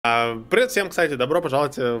Привет всем, кстати, добро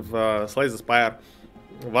пожаловать в Slay the Spire.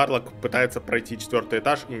 Варлок пытается пройти 4-й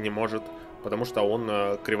этаж и не может, потому что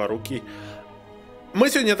он криворукий. Мы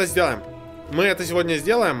сегодня это сделаем. Мы это сегодня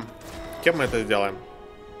сделаем. Кем мы это сделаем?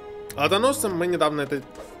 Ладоносцем мы недавно это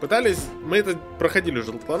пытались. Мы это проходили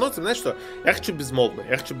уже ладоносцем. Знаешь что? Я хочу безмолвно.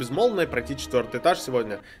 Я хочу безмолвно пройти 4-й этаж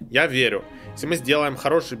сегодня. Я верю. Если мы сделаем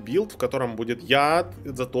хороший билд, в котором будет яд,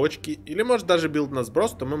 заточки, или может даже билд на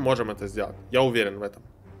сброс, то мы можем это сделать. Я уверен в этом.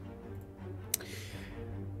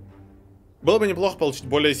 Было бы неплохо получить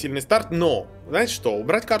более сильный старт, но, знаете что,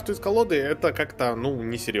 убрать карту из колоды, это как-то, ну,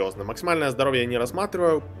 несерьезно. Максимальное здоровье я не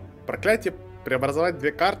рассматриваю. Проклятие, преобразовать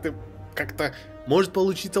две карты, как-то может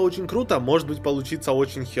получиться очень круто, может быть получиться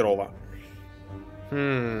очень херово.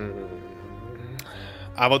 А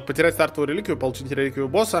вот потерять стартовую реликвию, получить реликвию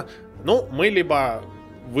босса, ну, мы либо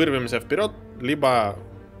вырвемся вперед, либо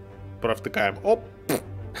провтыкаем. Оп!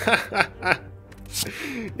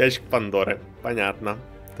 Ящик Пандоры, понятно.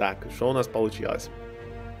 Так, что у нас получилось?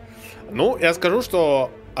 Ну, я скажу, что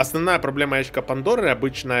основная проблема ящика Пандоры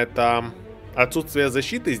обычно это отсутствие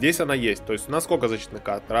защиты. Здесь она есть. То есть у нас сколько защитных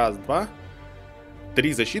карт? Раз, два,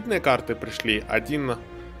 три защитные карты пришли.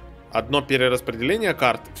 Одно перераспределение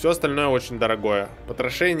карт. Все остальное очень дорогое.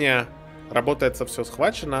 Потрошение. Работает со все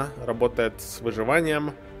схвачено. Работает с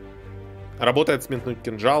выживанием. Работает сметнуть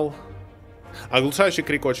кинжал. Оглушающий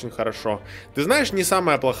крик очень хорошо. Ты знаешь, не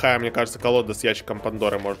самая плохая, мне кажется, колода с ящиком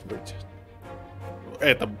Пандоры может быть.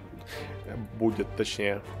 Это будет,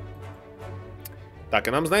 точнее. Так,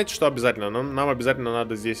 и нам знаете, что обязательно? Нам обязательно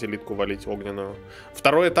надо здесь элитку валить, огненную.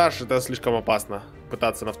 Второй этаж, это слишком опасно.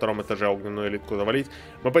 Пытаться на втором этаже огненную элитку завалить.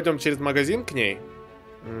 Мы пойдем через магазин к ней.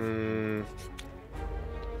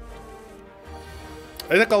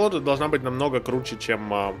 Эта колода должна быть намного круче,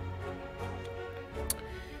 чем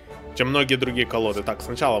многие другие колоды. Так,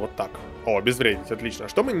 сначала вот так. О, обезвредить, отлично.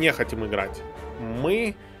 Что мы не хотим играть?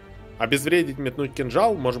 Мы обезвредить, метнуть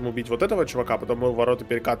кинжал. Можем убить вот этого чувака. Потом мы в ворота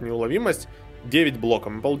перекат неуловимость. 9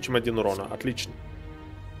 блоков. Мы получим 1 урона. Отлично.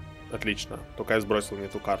 Отлично. Только я сбросил не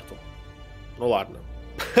ту карту. Ну ладно.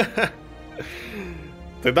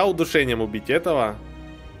 Тогда удушением убить этого.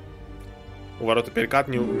 У ворота перекат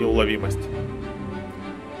неуловимость.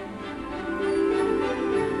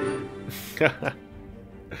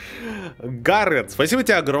 Гаррет, спасибо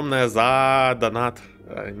тебе огромное за донат.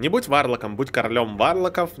 Не будь варлоком, будь королем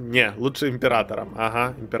варлоков. Не, лучше императором.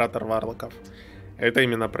 Ага, император варлоков. Это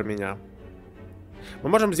именно про меня. Мы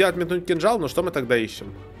можем сделать метнуть кинжал, но что мы тогда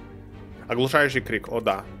ищем? Оглушающий крик, о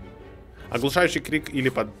да. Оглушающий крик или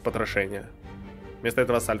потрошение. Вместо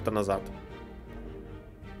этого сальто назад.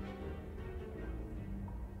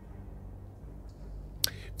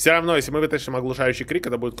 Все равно, если мы вытащим оглушающий крик,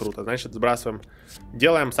 это будет круто. Значит, сбрасываем.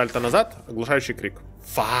 Делаем сальто назад, оглушающий крик.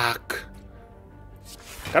 Фак.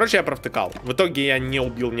 Короче, я провтыкал. В итоге я не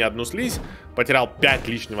убил ни одну слизь. Потерял 5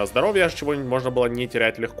 лишнего здоровья, чего можно было не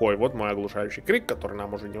терять легко. И вот мой оглушающий крик, который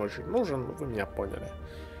нам уже не очень нужен. Вы меня поняли.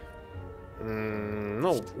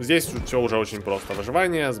 Ну, здесь все уже очень просто.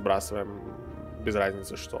 Выживание, сбрасываем. Без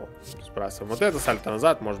разницы что. Сбрасываем вот это, сальто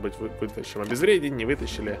назад. Может быть, вытащим обезвредить, не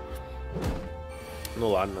вытащили. Ну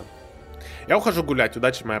ладно. Я ухожу гулять.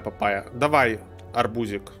 Удачи, моя папайя. Давай,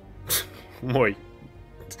 арбузик. Мой.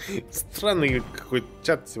 Странный какой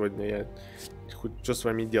чат сегодня. Я хоть что с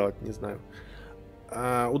вами делать, не знаю.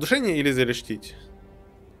 Удушение или зарештить?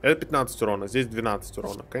 Это 15 урона. Здесь 12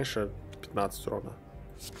 урона. Конечно, 15 урона.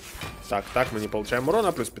 Так, мы не получаем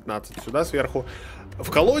урона. Плюс 15 сюда сверху. В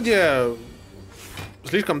колоде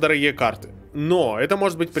слишком дорогие карты. Но это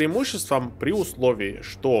может быть преимуществом при условии,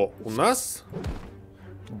 что у нас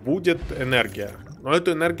будет энергия. Но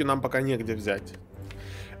эту энергию нам пока негде взять.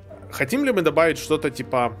 Хотим ли мы добавить что-то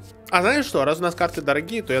типа... А знаешь что, раз у нас карты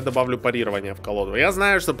дорогие, то я добавлю парирование в колоду. Я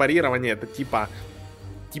знаю, что парирование это типа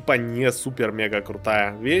не супер-мега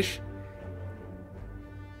крутая вещь.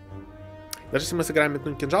 Даже если мы сыграем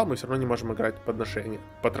метнуть кинжал, мы все равно не можем играть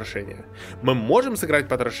потрошение. Мы можем сыграть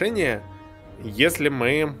потрошение, если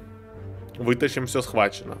мы вытащим все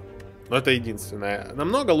схвачено. Но это единственное.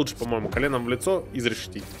 Намного лучше, по-моему, коленом в лицо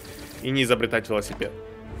изрештить. И не изобретать велосипед.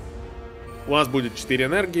 У нас будет 4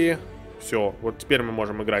 энергии. Все. Вот теперь мы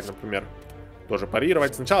можем играть, например, тоже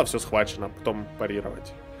парировать. Сначала все схвачено, потом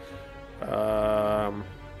парировать.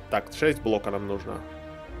 Так, 6 блока нам нужно.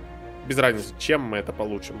 Без разницы, чем мы это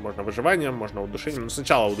получим. Можно выживанием, можно удушением. Но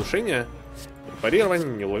сначала удушение, парирование,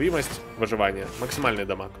 неуловимость, выживание. Максимальный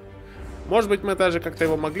дамаг. Может быть, мы даже как-то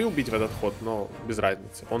его могли убить в этот ход, но без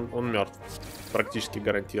разницы. Он мертв. Практически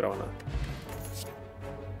гарантированно.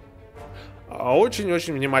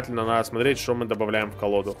 очень-очень внимательно надо смотреть, что мы добавляем в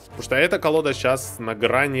колоду. Потому что эта колода сейчас на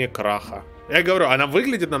грани краха. Я говорю, она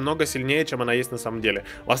выглядит намного сильнее, чем она есть на самом деле.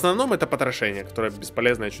 В основном это потрошение, которое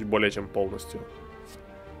бесполезное чуть более чем полностью.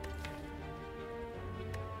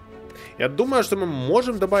 Я думаю, что мы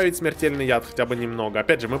можем добавить смертельный яд хотя бы немного.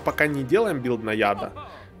 Опять же, мы пока не делаем билд на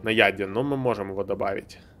яде, но мы можем его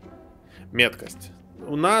добавить. Меткость.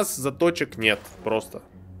 У нас заточек нет, просто.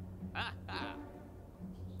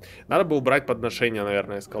 Надо бы убрать подношение,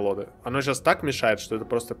 наверное, из колоды. Оно сейчас так мешает, что это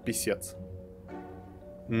просто писец.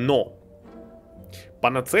 Но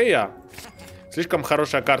панацея слишком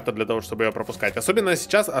хорошая карта для того, чтобы ее пропускать. Особенно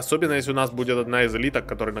сейчас, особенно если у нас будет одна из элиток,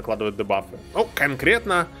 которая накладывает дебафы. Ну,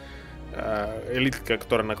 конкретно элитка,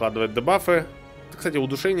 которая накладывает дебафы. Кстати,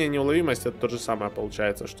 удушение и неуловимость — это то же самое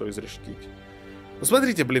получается, что изрешетить. Ну,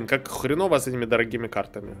 смотрите, блин, как хреново с этими дорогими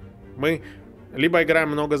картами. Мы либо играем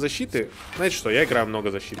много защиты. Знаете что, я играю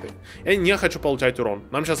много защиты. Я не хочу получать урон.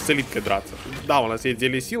 Нам сейчас с элиткой драться. Да, у нас есть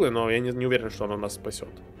зелье силы, но я не уверен, что оно нас спасет.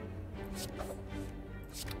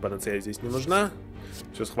 Панацея здесь не нужна.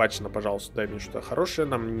 Все схвачено, пожалуйста, дай мне что-то хорошее.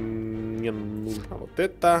 Нам не нужно вот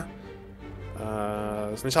это.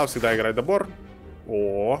 Сначала всегда играй добор.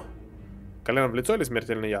 О, коленом в лицо или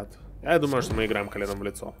смертельный яд? Я думаю, что мы играем коленом в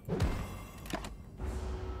лицо.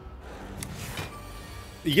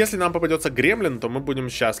 Если нам попадется гремлин, то мы будем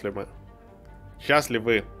счастливы.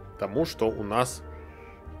 Счастливы тому, что у нас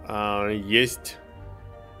есть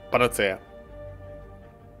панацея.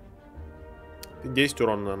 10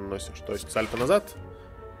 урона наносишь. То есть сальто назад.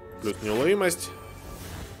 Плюс неуловимость.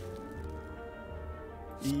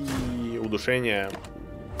 И удушение,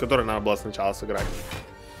 которое надо было сначала сыграть.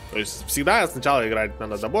 То есть всегда сначала играть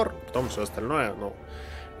надо добор, потом все остальное. Ну,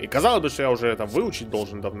 и казалось бы, что я уже это выучить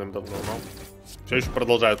должен давным-давно, но все еще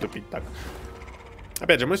продолжаю тупить так.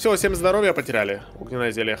 Опять же, мы всего 7 здоровья потеряли.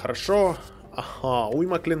 Огненное зелье хорошо. Ага,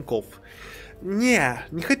 уйма клинков. Не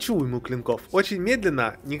хочу уйму клинков. Очень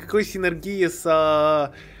медленно. Никакой синергии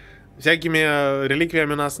с всякими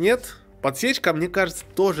реликвиями у нас нет. Подсечка, мне кажется,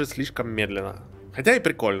 тоже слишком медленно. Хотя и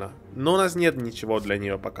прикольно. Но у нас нет ничего для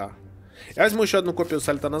нее пока. Я возьму еще одну копию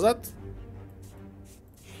сальто назад.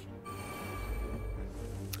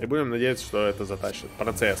 И будем надеяться, что это затащит.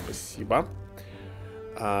 Панацея, спасибо.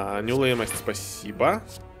 Неуловимость, спасибо.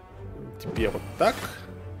 Тебе вот так.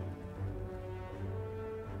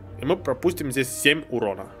 И мы пропустим здесь 7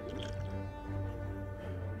 урона.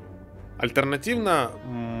 Альтернативно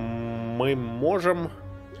мы можем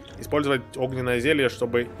использовать огненное зелье,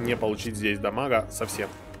 чтобы не получить здесь дамага совсем.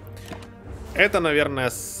 Это,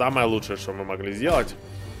 наверное, самое лучшее, что мы могли сделать.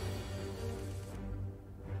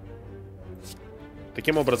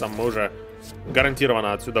 Таким образом, мы уже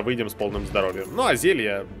гарантированно отсюда выйдем с полным здоровьем. Ну, а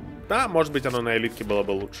зелье, да, может быть, оно на элитке было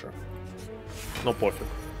бы лучше. Но пофиг.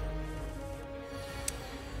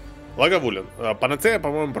 Лаговулин. Панацея,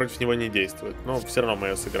 по-моему, против него не действует. Но все равно мы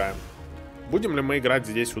ее сыграем. Будем ли мы играть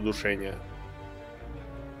здесь удушение?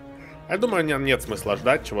 Я думаю, нет смысла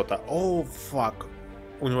ждать чего-то. О, фак.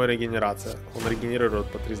 У него регенерация. Он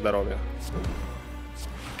регенерирует по 3 здоровья.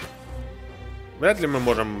 Вряд ли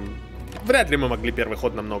мы могли первый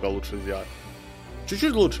ход намного лучше сделать.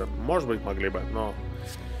 Чуть-чуть лучше. Может быть, могли бы, но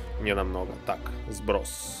не намного. Так,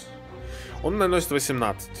 сброс. Он наносит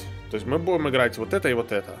 18. То есть мы будем играть вот это и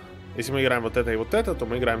вот это. Если мы играем вот это и вот это, то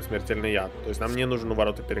мы играем смертельный яд. То есть нам не нужен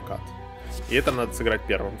ворота перекат. И это надо сыграть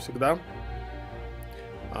первым всегда.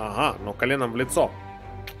 Ага, но коленом в лицо.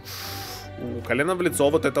 Коленом в лицо,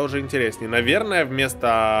 вот это уже интереснее. Наверное,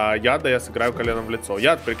 вместо яда я сыграю коленом в лицо.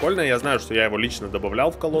 Яд прикольный, я знаю, что я его лично добавлял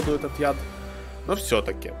в колоду, этот яд. Но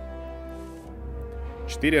все-таки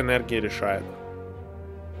 4 энергии решает.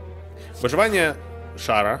 Выживание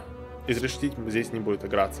шара изрешетить здесь не будет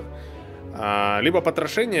играться. Либо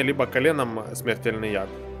потрошение, либо коленом смертельный яд.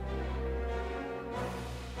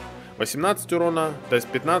 18 урона, то есть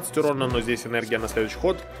 15 урона, но здесь энергия на следующий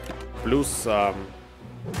ход. Плюс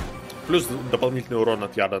дополнительный урон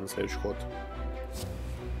от яда на следующий ход.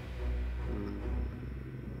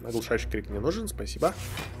 Оглушающий крик не нужен, спасибо.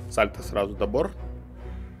 Сальто сразу добор.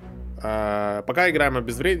 Пока играем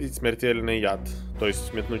обезвредить смертельный яд. То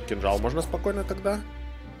есть метнуть кинжал можно спокойно тогда.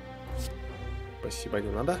 Спасибо, не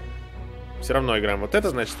надо. Все равно играем вот это,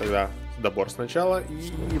 значит тогда добор сначала.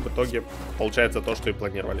 И в итоге получается то, что и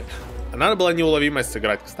планировали. Надо было неуловимость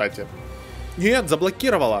сыграть, кстати. Нет,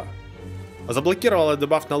 заблокировала. Заблокировала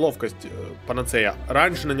дебаф на ловкость панацея.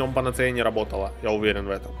 Раньше на нем панацея не работала. Я уверен в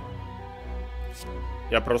этом.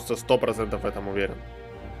 Я просто 100% в этом уверен.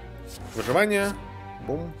 Выживание.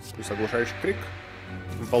 Бум. Плюс оглушающий крик.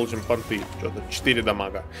 Мы получим понты. Что-то 4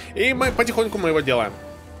 дамага. И мы потихоньку его делаем.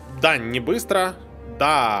 Да, не быстро.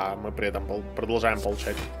 Да, мы при этом продолжаем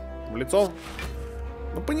получать в лицо.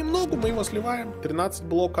 Но понемногу мы его сливаем. 13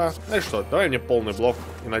 блока. Знаешь что, давай мне полный блок,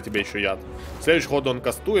 и на тебе еще яд. Следующий ход он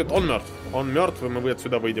кастует. Он мертв. Он мертв, и мы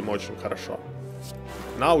отсюда выйдем очень хорошо.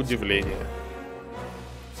 На удивление.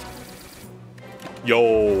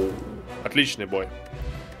 Йоу. Отличный бой.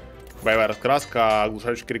 Боевая раскраска,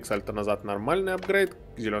 оглушающий крик, сальто назад, нормальный апгрейд,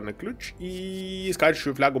 зеленый ключ. И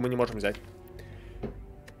скачущую флягу мы не можем взять.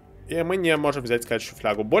 И мы не можем взять скачущую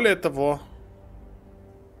флягу. Более того,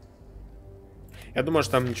 я думаю,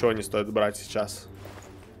 что нам ничего не стоит брать сейчас.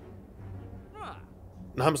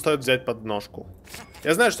 Нам стоит взять подножку.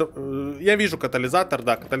 Я знаю, что... Я вижу катализатор,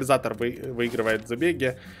 да, катализатор выигрывает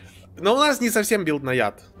забеги. Но у нас не совсем билд на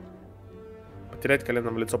яд. Потерять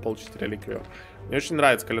коленом в лицо, получить реликвию. Мне очень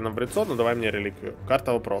нравится коленом в лицо, но давай мне реликвию.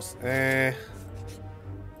 Карта вопрос.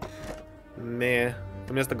 Не.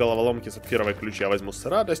 Вместо головоломки сапфировой ключи я возьму с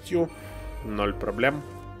радостью. 0 проблем.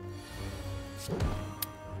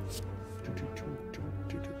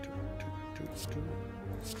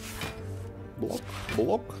 Блок,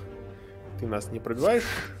 блок. Ты нас не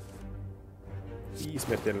пробиваешь. И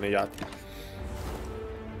смертельный яд.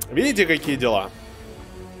 Видите, какие дела?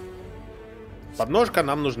 Подножка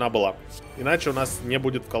нам нужна была. Иначе у нас не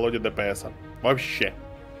будет в колоде ДПСа. Вообще.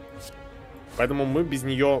 Поэтому мы без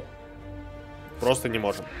нее просто не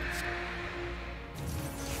можем.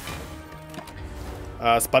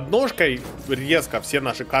 С подножкой резко все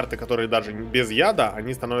наши карты, которые даже без яда,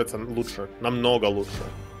 они становятся лучше. Намного лучше.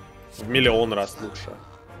 В миллион раз лучше.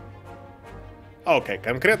 Окей,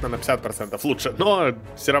 конкретно на 50% лучше. Но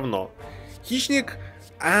все равно. Хищник.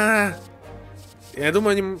 Я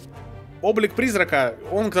думаю, облик призрака,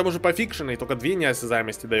 он к тому же пофикшенный, только 2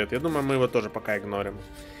 неосязаемости дает. Я думаю, мы его тоже пока игнорим.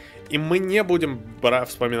 И мы не будем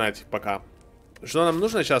вспоминать пока. Что нам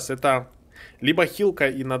нужно сейчас, это либо хилка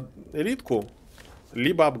и на элитку,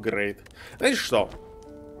 либо апгрейд. Знаете что?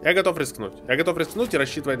 Я готов рискнуть. Я готов рискнуть и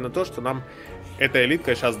рассчитывать на то, что нам эта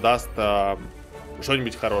элитка сейчас даст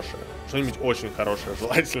что-нибудь хорошее. Что-нибудь очень хорошее,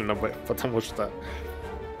 желательно бы, потому что...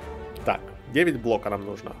 Так, 9 блока нам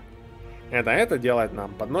нужно. Это делает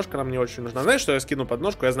нам. Подножка нам не очень нужна. Знаешь, что я скину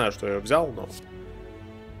подножку? Я знаю, что я ее взял, но...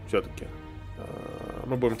 Все-таки.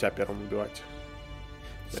 Мы будем тебя первым убивать.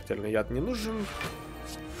 Смертельный яд не нужен.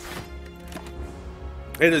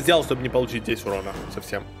 Это сделал, чтобы не получить 10 урона.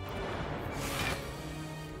 Совсем.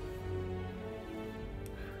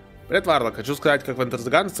 Привет, Варлок. Хочу сказать, как в Enter the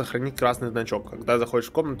Gungeon сохранить красный значок. Когда заходишь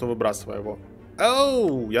в комнату, выбрасывай его.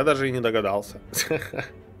 Оу, я даже и не догадался.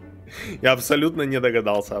 Я абсолютно не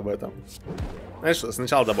догадался об этом. Знаешь что,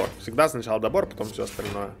 сначала добор. Всегда сначала добор, потом все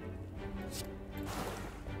остальное.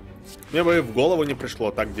 Мне бы в голову не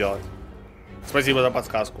пришло так делать. Спасибо за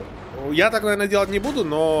подсказку. Я так, наверное, делать не буду,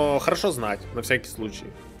 но хорошо знать, на всякий случай.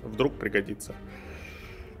 Вдруг пригодится.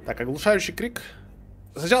 Так, оглушающий крик.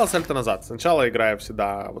 Сначала сальто назад. Сначала играю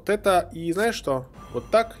всегда вот это. И знаешь что? Вот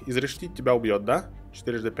так изрешетить тебя убьет, да?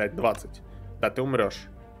 4 5, 20. Да, ты умрешь.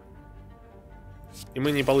 И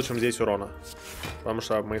мы не получим здесь урона. Потому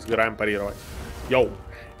что мы играем парировать. Йоу.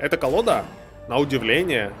 Эта колода, на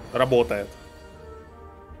удивление, работает.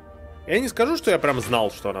 Я не скажу, что я прям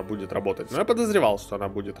знал, что она будет работать. Но я подозревал, что она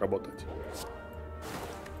будет работать.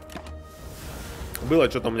 Было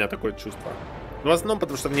что-то у меня такое чувство. Но в основном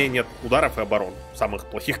потому, что в ней нет ударов и оборон. Самых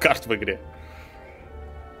плохих карт в игре.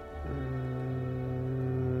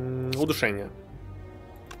 Удушение.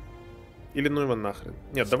 Или ну его нахрен.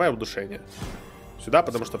 Нет, давай удушение. Сюда,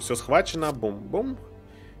 потому что все схвачено. Бум-бум.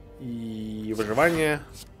 И выживание.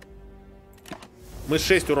 Мы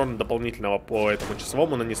 6 урона дополнительного по этому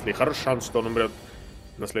часовому нанесли. Хороший шанс, что он умрет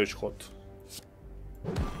на следующий ход.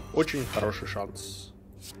 Очень хороший шанс.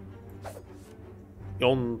 И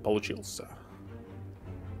он получился.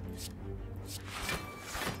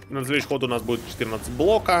 На следующий ход у нас будет 14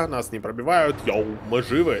 блока. Нас не пробивают. Йоу, мы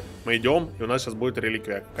живы. Мы идем. И у нас сейчас будет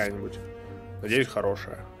реликвия какая-нибудь. Надеюсь,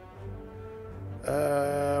 хорошая.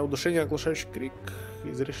 Удушение, оглушающий крик.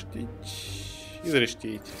 Изрештить.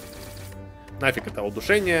 Изрештить. Нафиг это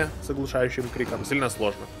удушение с оглушающим криком. Сильно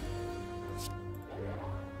сложно.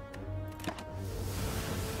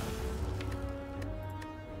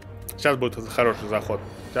 Сейчас будет хороший заход.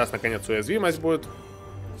 Сейчас, наконец, уязвимость будет.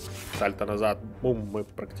 Сальто назад. Бум, мы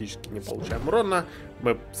практически не получаем урона.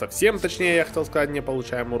 Мы совсем, точнее, я хотел сказать, не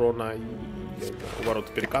получаем урона. И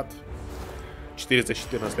уворот перекат. 4 за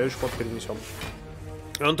 4 на следующий ход перенесем.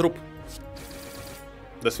 И он труп.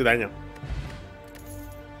 До свидания.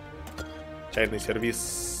 Чайный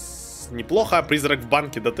сервис неплохо. Призрак в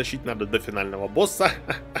банке дотащить надо до финального босса.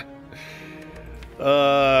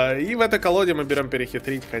 И в этой колоде мы берем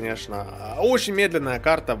перехитрить, конечно. Очень медленная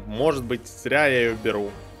карта, может быть, зря я ее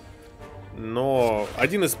беру. Но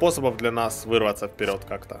один из способов для нас вырваться вперед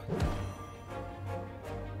как-то.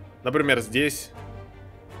 Например, здесь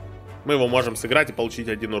мы его можем сыграть и получить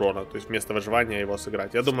 1 урона. То есть вместо выживания его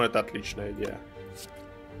сыграть. Я думаю, это отличная идея.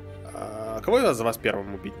 Кого из вас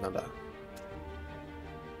первым убить надо?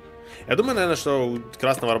 Я думаю, наверное, что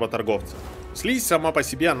красного работорговца. Слизь сама по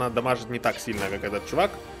себе, она дамажит не так сильно, как этот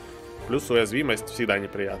чувак. Плюс уязвимость всегда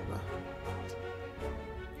неприятно.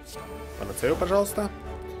 Панацею, пожалуйста.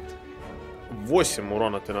 8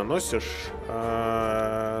 урона ты наносишь.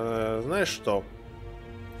 Знаешь что?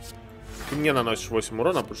 Ты мне наносишь 8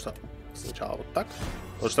 урона, потому что... Сначала вот так.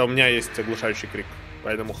 Потому что у меня есть оглушающий крик.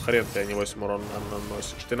 Поэтому хрен ты, а не 8 урона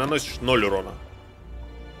наносишь. Ты наносишь 0 урона.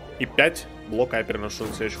 И 5 блока я переношу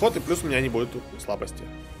на следующий ход. И плюс у меня не будет слабости.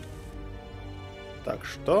 Так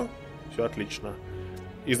что... Все отлично.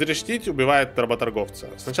 Изрешетить убивает работорговца.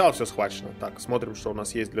 Сначала все схвачено. Так, смотрим, что у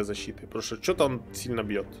нас есть для защиты. Потому что что-то он сильно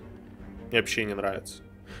бьет. Мне вообще не нравится.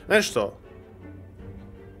 Знаешь что?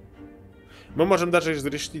 Мы можем даже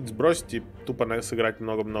изрешетить, сбросить и тупо сыграть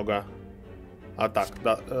много-много атак.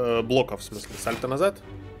 Да, блоков, в смысле. Сальто назад.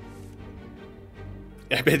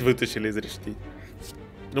 И опять вытащили изрешетить.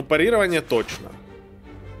 Ну, парирование точно.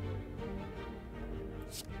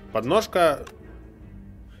 Подножка...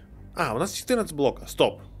 А, у нас 14 блока.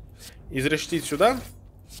 Стоп. Изрешетить сюда.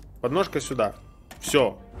 Подножка сюда.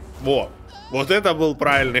 Все. Во. Вот это был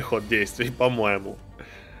правильный ход действий, по-моему.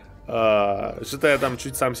 Что-то я там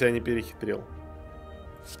чуть сам себя не перехитрил.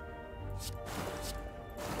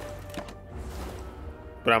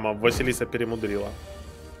 Прямо Василиса перемудрила.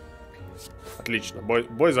 Отлично.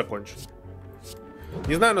 Бой закончен.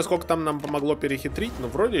 Не знаю, насколько там нам помогло перехитрить, но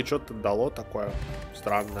вроде что-то дало такое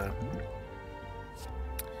странное.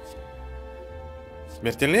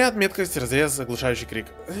 Смертельная отметкость, разрез, заглушающий крик.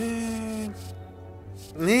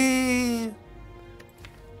 Не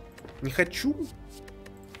хочу.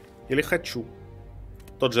 Или хочу.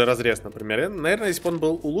 Тот же разрез, например. Наверное, если бы он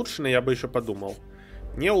был улучшенный, я бы еще подумал.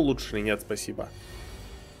 Не улучшенный, нет, спасибо.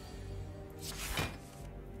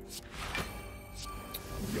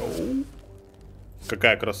 Йоу.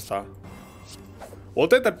 Какая красота.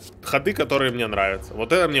 Вот это ходы, которые мне нравятся.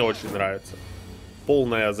 Вот это мне очень нравится.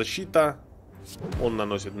 Полная защита. Он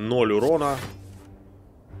наносит 0 урона.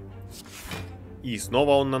 И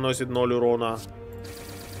снова он наносит 0 урона.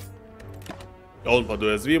 Он под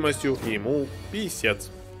уязвимостью, и ему писец.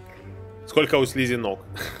 Сколько у слизи ног?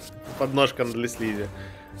 Подножка для слизи.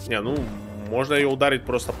 Не, ну, можно ее ударить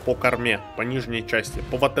просто по корме, по нижней части,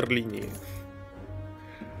 по ватерлинии.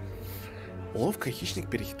 Ловко, хищник,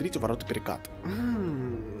 перехитрить, у ворота перекат.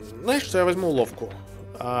 Знаешь, что я возьму уловку?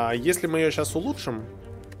 Если мы ее сейчас улучшим...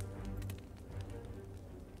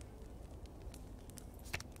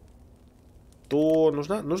 то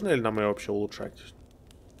нужно ли нам ее вообще улучшать?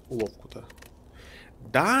 Уловку-то.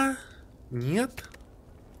 Да? Нет?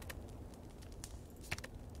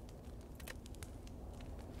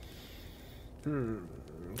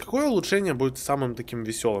 Какое улучшение будет самым таким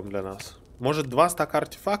веселым для нас? Может, 2 стака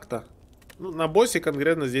артефакта? Ну, на боссе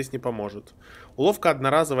конкретно здесь не поможет. Уловка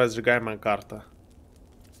одноразовая сжигаемая карта.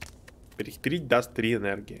 Перехитрить даст 3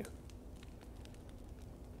 энергии.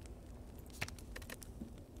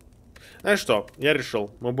 Знаешь что, я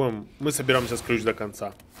решил, мы соберемся с ключ до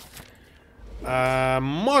конца.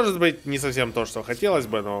 Может быть, не совсем то, что хотелось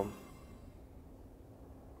бы, но...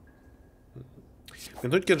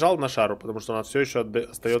 Метнуть кинжал на шару, потому что у нас все еще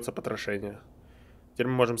остается потрошение. Теперь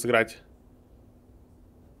мы можем сыграть...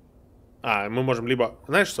 мы можем либо...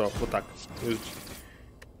 Знаешь что, вот так.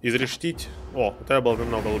 Изрештить. О, это было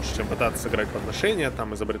намного лучше, чем пытаться сыграть подношение,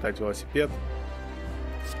 там изобретать велосипед.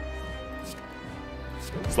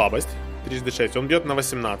 Слабость. 36. Он бьет на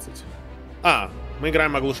 18. Мы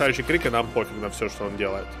играем оглушающий крик, и нам пофиг на все, что он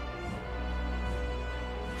делает.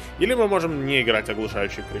 Или мы можем не играть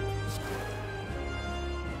оглушающий крик.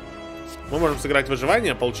 Мы можем сыграть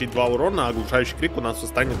выживание, получить 2 урона, а оглушающий крик у нас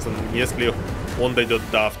останется, если он дойдет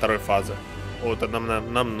до 2-й фазы. Вот это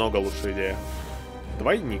намного лучшая идея.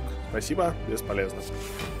 Двойник. Спасибо, бесполезно.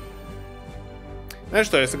 Знаешь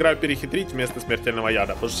что, я сыграю перехитрить вместо смертельного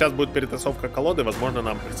яда. Потому что сейчас будет перетасовка колоды, возможно,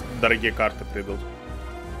 нам дорогие карты придут.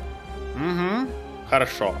 Угу.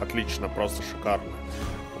 Хорошо, отлично, просто шикарно.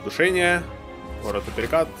 Удушение, ворота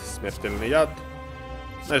перекат, смертельный яд.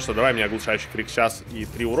 Знаешь что, давай мне оглушающий крик сейчас и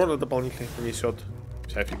 3 урона дополнительных нанесет.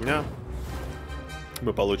 Вся фигня.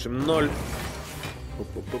 Мы получим 0.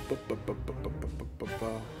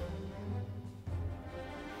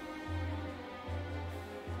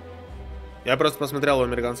 Я просто посмотрел у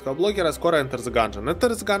американского блогера. Скоро Enter the Gungeon. Enter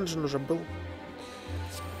the Gungeon уже был.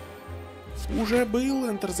 Уже был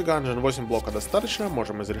Enter the Gungeon. 8 блока достаточно.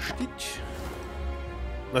 Можем изрешетить.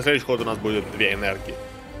 На следующий ход у нас будет 2 энергии.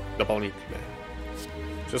 Дополнительные.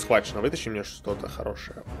 Все схвачено. Вытащи мне что-то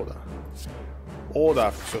хорошее. О, да. О,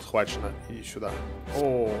 да, все схвачено. И сюда.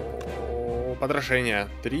 О, потрошение.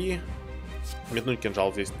 3. Метнуть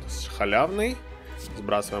кинжал здесь халявный.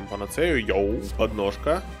 Сбрасываем панацею. Йоу,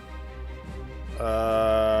 подножка.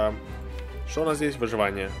 Что у нас здесь?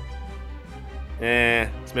 Выживание.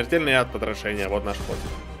 Смертельный яд, потрошение. Вот наш ход.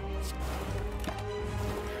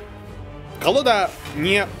 Колода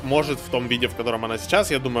не может в том виде, в котором она сейчас,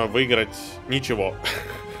 я думаю, выиграть ничего.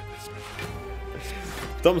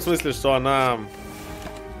 В том смысле, что она...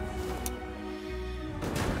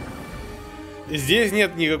 Здесь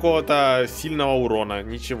нет никакого-то сильного урона,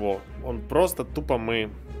 ничего. Он просто тупо мы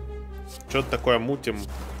что-то такое мутим.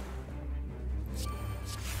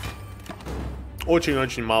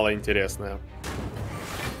 Очень-очень мало интересное.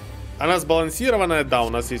 Она сбалансированная, да, у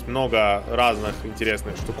нас есть много разных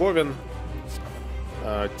интересных штуковин.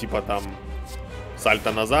 Типа там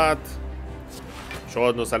сальто назад. Еще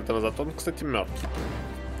одно сальто назад. Он, кстати, мертв.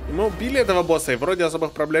 Мы убили этого босса и вроде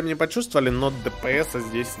особых проблем не почувствовали, но ДПС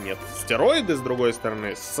здесь нет. Стероиды, с другой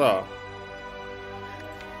стороны,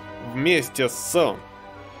 вместе с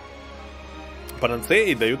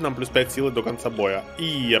панацеей дают нам плюс 5 силы до конца боя.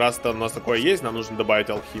 И раз у нас такое есть, нам нужно добавить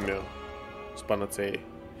алхимию с панацеей.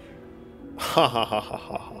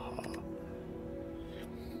 Ха-ха-ха-ха-ха-ха.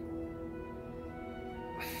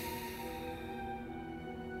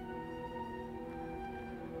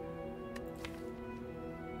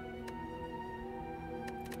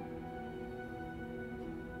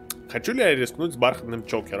 Хочу ли я рискнуть с бархатным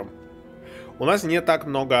чокером? У нас не так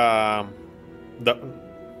много... Да...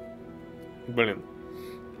 Блин.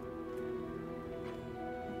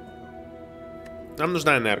 Нам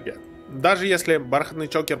нужна энергия. Даже если бархатный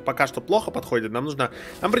чокер пока что плохо подходит, нам нужно...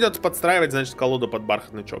 Нам придется подстраивать, значит, колоду под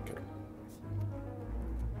бархатный чокер.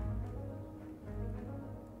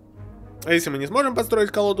 А если мы не сможем подстроить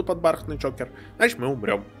колоду под бархатный чокер, значит, мы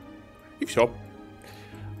умрем. И все.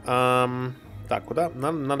 Так, куда?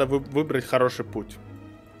 Нам надо выбрать хороший путь.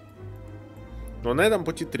 Но на этом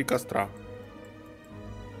пути 3 костра.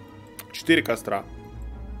 4 костра.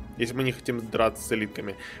 Если мы не хотим драться с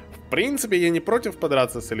элитками. В принципе, я не против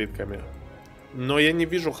подраться с элитками. Но я не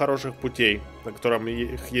вижу хороших путей, на котором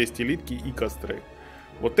есть элитки и костры.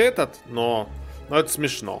 Вот этот, но это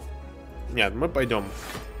смешно. Нет, мы пойдем.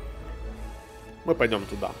 Мы пойдем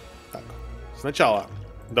туда. Так. Сначала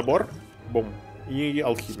добор. Бум. И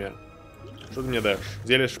алхимия. Что ты мне даешь?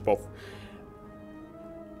 Зелье шипов.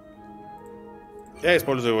 Я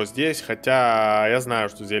использую его здесь, хотя я знаю,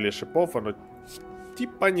 что зелье шипов, оно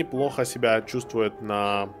типа неплохо себя чувствует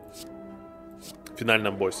на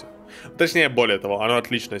финальном боссе. Точнее, более того, оно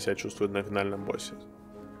отлично себя чувствует на финальном боссе.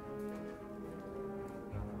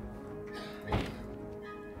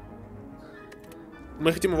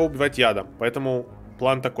 Мы хотим его убивать ядом, поэтому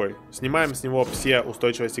план такой. Снимаем с него все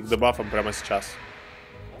устойчивости к дебафам прямо сейчас.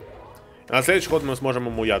 А на следующий ход мы сможем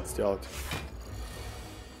ему яд сделать.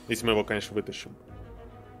 Если мы его, конечно, вытащим.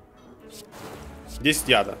 10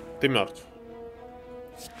 яда. Ты мертв.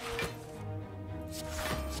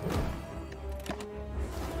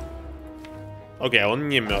 Окей, он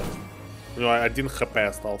не мертв. У него 1 хп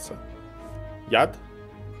остался. Яд?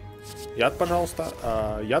 Яд, пожалуйста.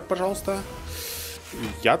 Яд, пожалуйста.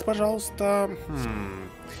 Яд, пожалуйста.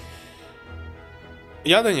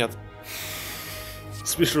 Яда нет.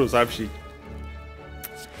 Спешу сообщить.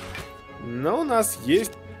 Но у нас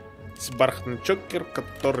есть бархатный чокер,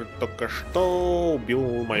 который только что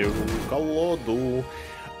убил мою колоду.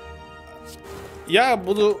 Я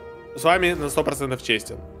буду с вами на 100%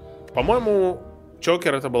 честен. По-моему,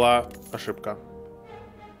 чокер это была ошибка.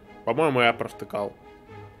 По-моему, я провтыкал.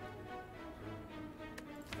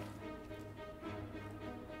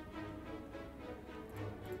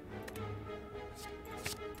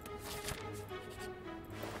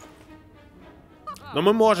 Но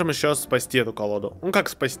мы можем еще спасти эту колоду. Ну как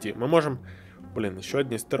спасти? Мы можем... Блин, еще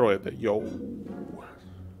одни стероиды. Йоу.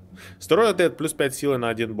 Стероиды это плюс 5 силы на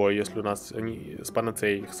 1 бой, если у нас они с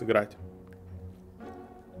панацеей их сыграть.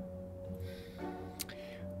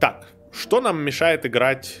 Так, что нам мешает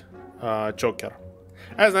играть чокер?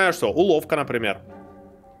 Я знаю, что уловка, например.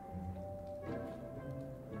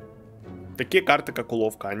 Такие карты, как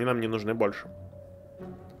уловка, они нам не нужны больше.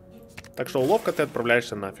 Так что уловка, ты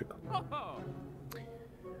отправляешься нафиг.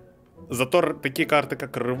 Зато такие карты,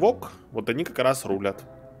 как рывок, вот они как раз рулят.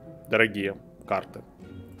 Дорогие карты.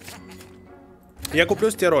 Я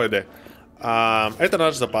куплю стероиды. Это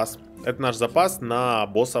наш запас. Это наш запас на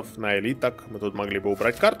боссов, на элиток. Мы тут могли бы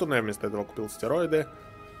убрать карту, но я вместо этого купил стероиды.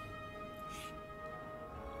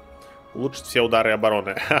 Улучшить все удары и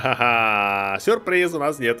обороны. Ха-ха-ха. Сюрприз, у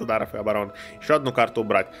нас нет ударов и оборон. Еще одну карту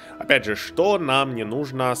убрать. Опять же, что нам не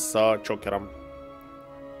нужно с чокером?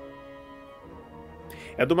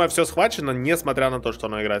 Я думаю, все схвачено, несмотря на то, что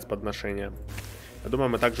оно играет с подношением. Я думаю,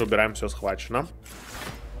 мы также убираем все схвачено.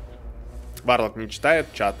 Варлок не читает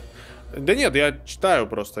чат. Да нет, я читаю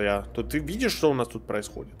просто я. Тут ты видишь, что у нас тут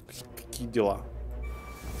происходит? Какие дела?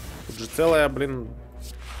 Тут же целая, блин,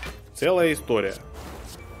 целая история.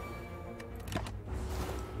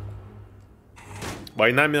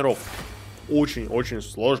 Война миров. Очень-очень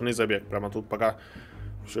сложный забег. Прямо тут пока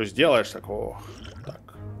все сделаешь, такого. Так.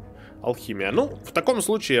 Алхимия. Ну, в таком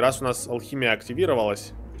случае, раз у нас алхимия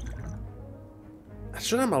активировалась. А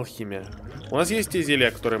что нам алхимия? У нас есть те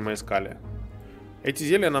зелья, которые мы искали. Эти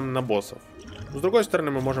зелья нам на боссов. С другой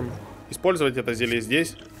стороны, мы можем использовать это зелье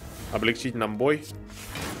здесь. Облегчить нам бой.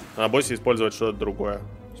 А на боссе использовать что-то другое.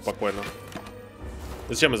 Спокойно.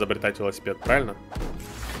 Зачем изобретать велосипед, правильно?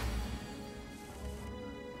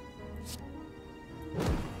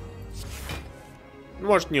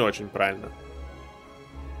 Может, не очень правильно.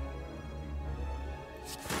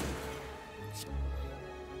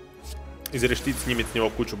 Изрештить снимет с него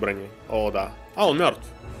кучу брони. О, да. А, он мертв.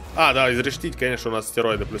 А, да, изрештить, конечно, у нас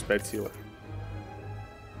стероиды плюс 5 силы.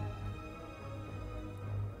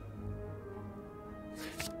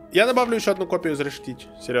 Я добавлю еще одну копию изрештить.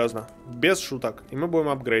 Серьезно. Без шуток. И мы будем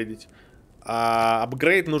апгрейдить.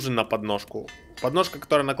 Апгрейд нужен на подножку. Подножка,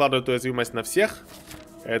 которая накладывает уязвимость на всех.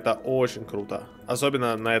 Это очень круто.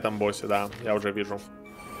 Особенно на этом боссе, да. Я уже вижу.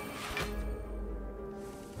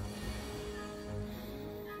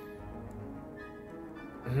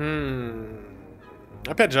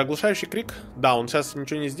 Опять же, оглушающий крик. Да, он сейчас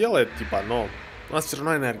ничего не сделает, типа, но у нас все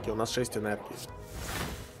равно энергия. У нас 6 энергии.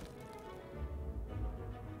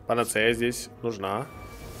 Панацея здесь нужна.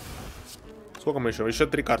 Сколько мы еще? Еще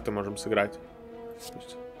 3 карты можем сыграть.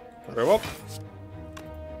 Рывок.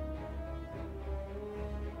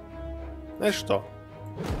 Знаешь что?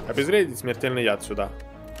 Обезвредить смертельный яд сюда.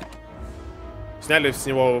 Сняли с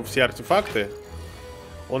него все артефакты.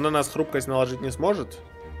 Он на нас хрупкость наложить не сможет.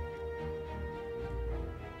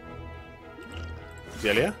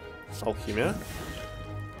 Зелье. Алхимия.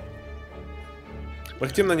 Мы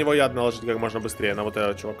хотим на него яд наложить как можно быстрее. На вот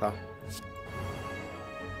этого чувака.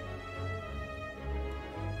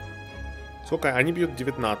 Сколько? Они бьют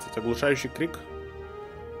 19. Оглушающий крик.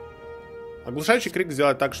 Оглушающий крик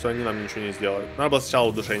сделать так, что они нам ничего не сделают. Надо было сначала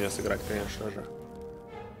удушение сыграть, конечно же.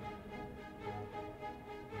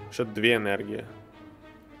 Еще 2 энергии.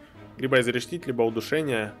 Либо изрештить, либо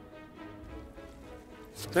удушение.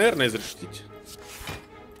 Наверное, изрештить.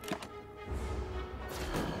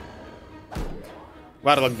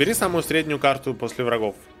 Варлок, бери самую среднюю карту после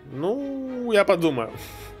врагов. Ну, я подумаю.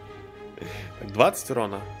 20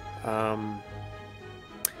 урона.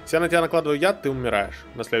 Если я на тебя накладываю яд, ты умираешь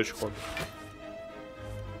на следующий ход.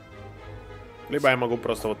 Либо я могу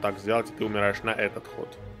просто вот так сделать, и ты умираешь на этот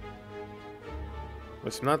ход.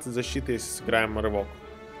 18 защиты, если сыграем рывок.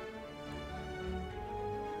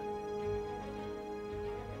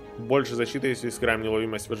 Больше защиты, если сыграем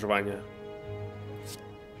неуловимость выживания.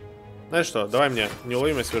 Знаешь что, давай мне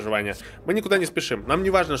неуловимость выживания. Мы никуда не спешим. Нам не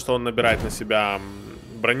важно, что он набирает на себя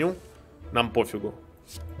броню. Нам пофигу.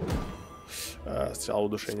 Сначала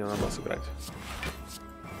удушение надо сыграть.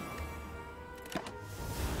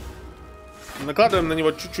 Накладываем на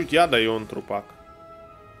него чуть-чуть яда, и он трупак.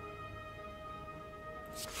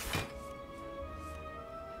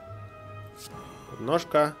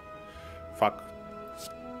 Ножка. Фак.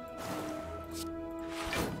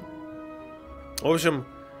 В общем,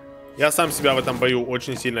 я сам себя в этом бою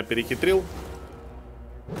очень сильно перехитрил.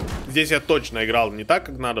 Здесь я точно играл не так,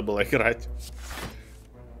 как надо было играть.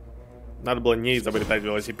 Надо было не изобретать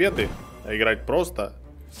велосипеды, а играть просто.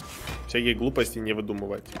 Всякие глупости не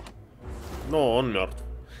выдумывать. Но он мертв.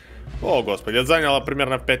 О, господи, это заняло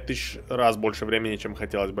примерно в 5000 раз больше времени, чем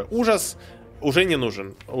хотелось бы. Ужас уже не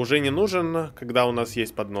нужен. Уже не нужен, когда у нас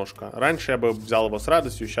есть подножка. Раньше я бы взял его с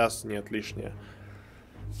радостью, сейчас нет, лишнее.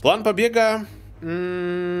 План побега...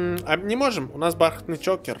 не можем, у нас бархатный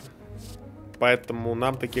чокер. Поэтому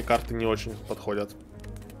нам такие карты не очень подходят.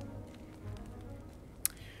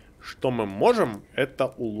 Что мы можем, это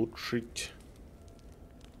улучшить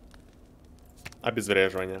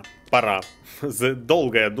обезвреживание. Пора.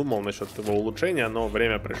 Долго я думал насчет его улучшения, но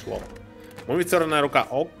время пришло. Мувицерная рука,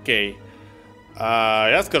 окей.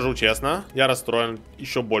 Я скажу честно, я расстроен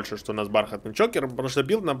еще больше, что у нас бархатный чокер, потому что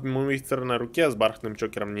билд на мумифицированной руке с бархатным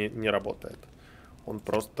чокером не работает. Он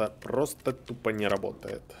просто тупо не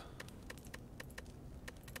работает.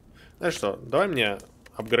 Знаешь что, давай мне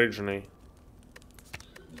апгрейдженное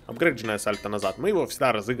сальто назад. Мы его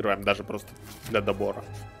всегда разыгрываем, даже просто для добора.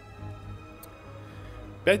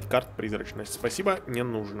 5 карт призрачность. Спасибо, не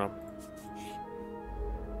нужно.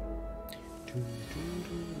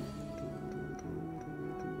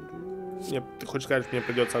 Ты хочешь сказать, что мне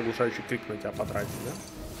придется оглушающий крик на тебя потратить,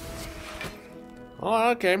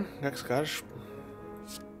 да? Окей, как скажешь.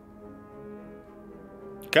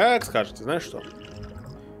 Как скажете, знаешь что?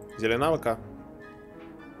 Зеленавка.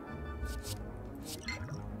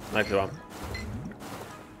 Если вам.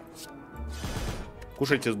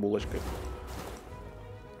 Кушайте с булочкой.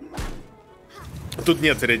 Тут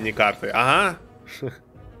нет средней карты. Ага.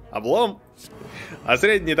 Облом. А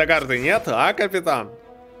средней-то карты нет, а, капитан?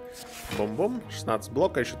 Бум-бум. 16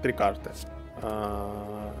 блока, еще 3 карты.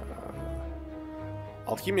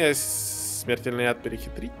 Алхимия, смертельный яд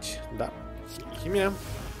перехитрить. Да. Алхимия.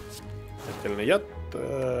 Смертельный яд.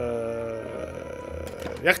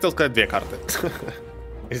 Я хотел сказать 2 карты.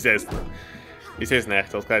 Естественно. Естественно, я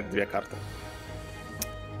хотел сказать 2 карты.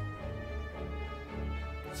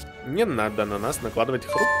 Не надо на нас накладывать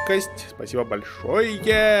хрупкость. Спасибо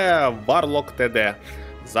большое, Варлок ТД,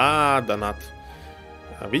 за донат.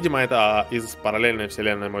 Видимо, это из параллельной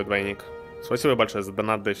вселенной мой двойник. Спасибо большое за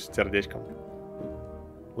донат, да, с сердечком.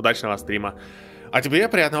 Удачного стрима. А тебе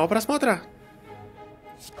приятного просмотра.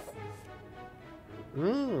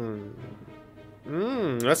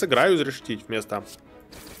 Я сыграю изрешетить вместо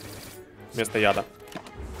яда.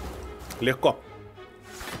 Легко.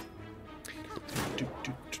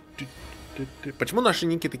 Почему наши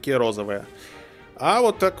ники такие розовые? А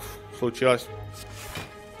вот так случилось.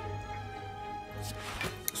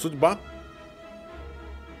 Судьба.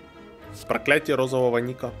 Проклятие розового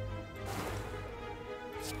ника.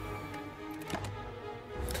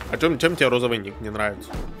 А чем тебе розовый ник не нравится?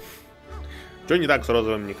 Что не так с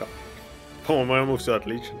розовым ником? По-моему, все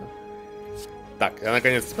отлично. Так, я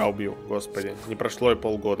наконец тебя убью. Господи, не прошло и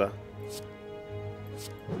полгода.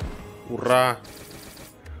 Ура!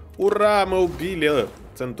 Ура, мы убили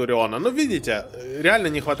Центуриона. Ну, видите, реально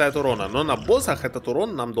не хватает урона. Но на боссах этот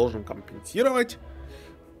урон нам должен компенсировать.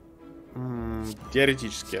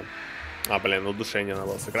 Теоретически. Блин, удушение надо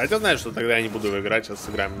было сыграть. Я знаю, что тогда я не буду играть. Сейчас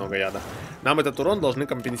сыграем много яда. Нам этот урон должны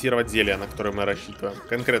компенсировать зелья, на которые мы рассчитываем.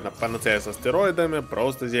 Конкретно панацея со стероидами,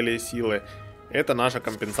 просто зелье силы. Это наша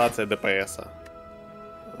компенсация ДПСа.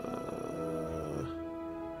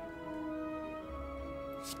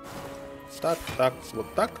 Так,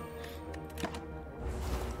 вот так.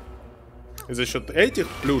 И за счет этих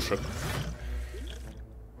плюшек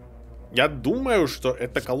я думаю, что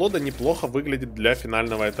эта колода неплохо выглядит для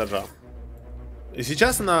финального этажа. И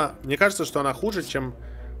сейчас она, мне кажется, что она хуже, чем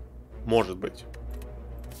может быть.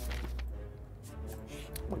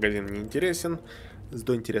 Магазин не интересен.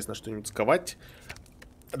 Зато интересно что-нибудь сковать.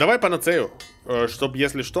 Давай панацею, чтобы,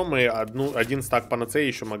 если что, мы один стак панацеи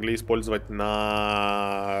еще могли использовать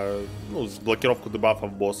на блокировку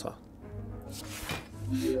дебафов босса.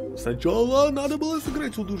 Сначала надо было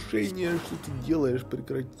сыграть удушение. Что ты делаешь?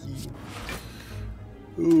 Прекрати.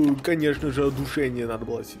 Конечно же, удушение надо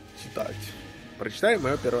было читать. Прочитай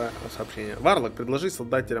мое первое сообщение. Варлок, предложи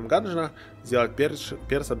создателям Gungeon сделать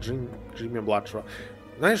перса Джимми младшего.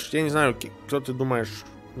 Знаешь, я не знаю, кто ты думаешь,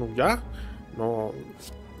 я, но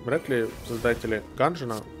вряд ли создатели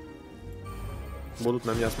Gungeon будут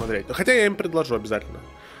на меня смотреть. Хотя я им предложу обязательно.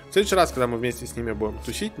 В следующий раз, когда мы вместе с ними будем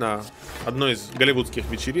тусить на одной из голливудских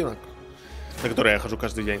вечеринок, на которые я хожу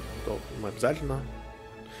каждый день, то мы обязательно...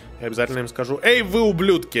 Я обязательно им скажу: эй, вы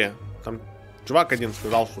ублюдки! Там чувак один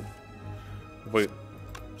сказал, что вы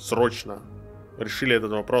срочно решили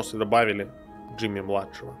этот вопрос и добавили Джимми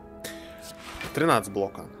младшего. 13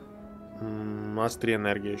 блока. У нас 3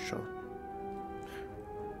 энергии еще.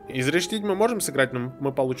 Изрешетить мы можем сыграть, но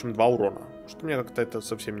мы получим 2 урона. Что мне как-то это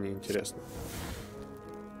совсем не интересно.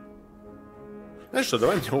 Знаешь что,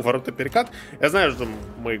 давай мне у ворота перекат. Я знаю, что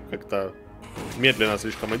мы как-то медленно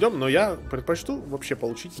слишком идем, но я предпочту вообще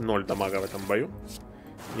получить 0 дамага в этом бою.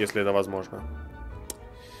 Если это возможно.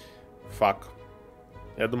 Фак.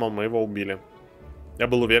 Я думал, мы его убили. Я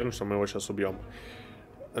был уверен, что мы его сейчас убьем.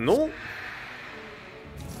 Ну,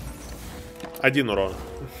 1 урон.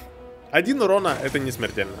 1 урона — это не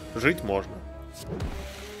смертельно. Жить можно.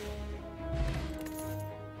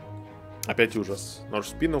 Опять ужас. Нож в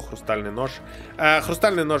спину, хрустальный нож.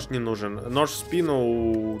 Хрустальный нож не нужен. Нож в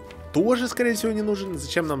спину тоже, скорее всего, не нужен.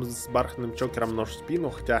 Зачем нам с бархатным чокером нож в спину?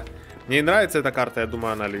 Хотя мне и нравится эта карта, я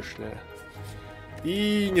думаю, она лишняя.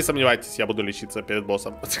 И не сомневайтесь, я буду лечиться перед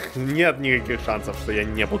боссом. Нет никаких шансов, что я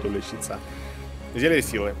не буду лечиться. Зелье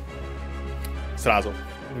силы. Сразу.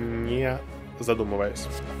 Не задумываясь.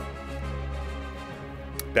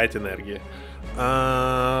 5 энергии.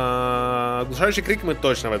 Оглушающий крик мы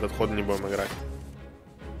точно в этот ход не будем играть.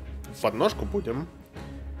 Подножку будем.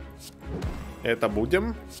 Это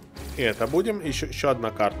будем. И это будем. Еще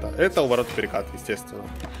одна карта. Это уворот перекат, естественно.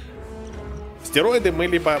 Стероиды мы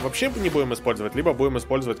либо вообще не будем использовать, либо будем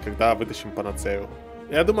использовать, когда вытащим панацею.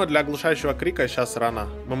 Я думаю, для оглушающего крика сейчас рано.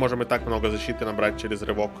 Мы можем и так много защиты набрать через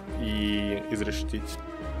рывок и изрешетить.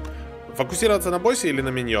 Фокусироваться на боссе или на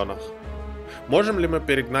миньонах? Можем ли мы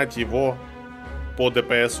перегнать его по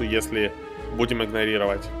ДПСу, если будем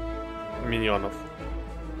игнорировать миньонов?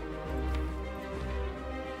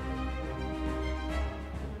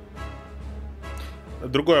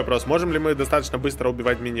 Другой вопрос. Можем ли мы достаточно быстро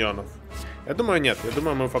убивать миньонов? Я думаю, нет. Я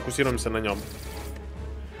думаю, мы фокусируемся на нем.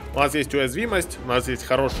 У нас есть уязвимость, у нас есть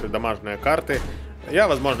хорошие дамажные карты. Я,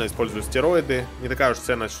 возможно, использую стероиды. Не такая уж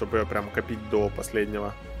ценность, чтобы ее прям копить до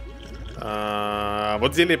последнего.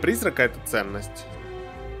 Вот зелье призрака — это ценность.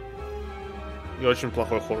 И очень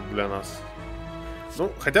плохой ход для нас.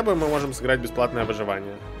 Ну, хотя бы мы можем сыграть бесплатное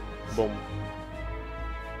выживание. Бум.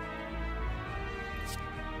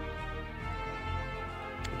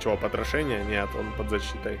 Чего, потрошение? Нет, он под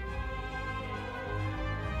защитой.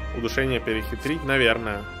 Удушение перехитрить?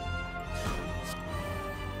 Наверное.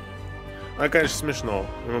 Ну, конечно, смешно.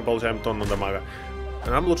 И мы получаем тонну дамага.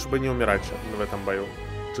 Нам лучше бы не умирать в этом бою.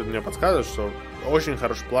 Что-то мне подсказывает, что очень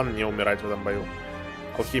хороший план не умирать в этом бою.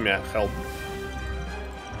 Алхимия, help.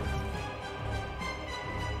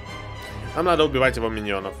 Нам надо убивать его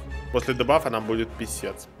миньонов. После дебафа нам будет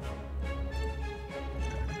писец.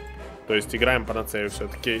 То есть играем панацею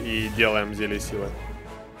все-таки и делаем зелье силы.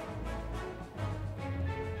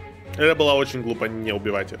 Это было очень глупо не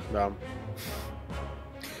убивать их, да.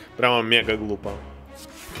 Прямо мега глупо.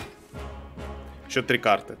 Еще 3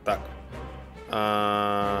 карты. Так.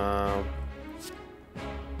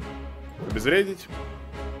 Обезвредить.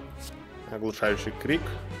 Оглушающий крик.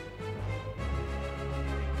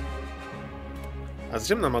 А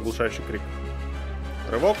зачем нам оглушающий крик?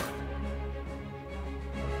 Рывок.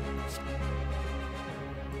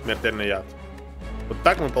 Смертельный яд. Вот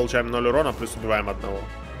так мы получаем 0 урона, плюс убиваем одного.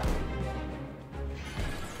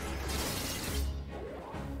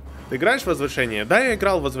 Ты играешь в возвышение? Да, я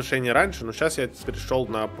играл в возвышение раньше, но сейчас я перешел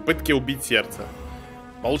на попытки убить сердце.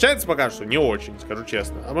 Получается пока что не очень, скажу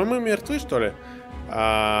честно. А мы мертвы, что ли?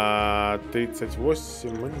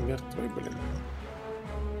 38, мы мертвы, блин.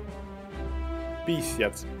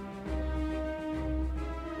 Писец.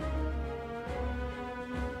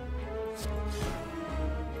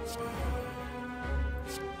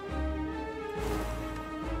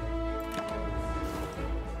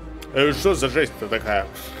 Что за жесть-то такая?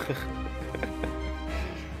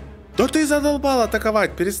 Да ты задолбал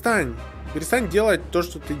атаковать, перестань. Перестань делать то,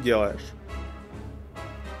 что ты делаешь.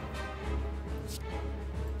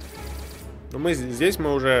 Но мы здесь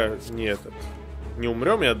мы уже не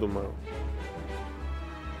умрем, я думаю.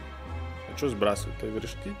 А что сбрасывать? Это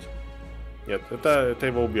изрештить? Нет, это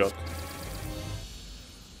его убьет.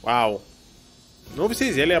 Вау. Ну,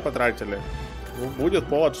 все зелья потратили. Ну, будет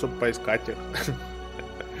повод, чтобы поискать их.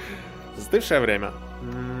 Застывшее время.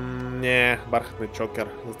 Не, бархатный чокер.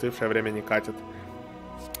 Застывшее время не катит.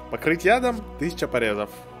 Покрыть ядом 1000 порезов.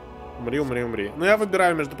 Умри, умри, умри. Ну, я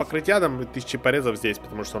выбираю между покрыть ядом и 1000 порезов здесь,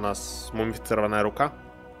 потому что у нас мумифицированная рука.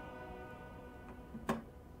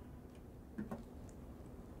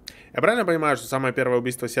 Я правильно понимаю, что самое первое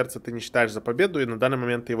убийство сердца ты не считаешь за победу, и на данный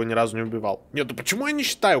момент ты его ни разу не убивал? Нет, ну почему я не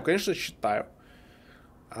считаю? Конечно, считаю.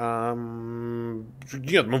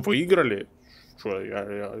 Нет, мы выиграли. Что,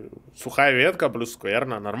 сухая ветка плюс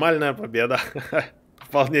скверна. Нормальная победа.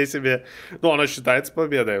 Вполне себе. Ну, она считается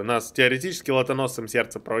победой. У нас теоретически лотоносцем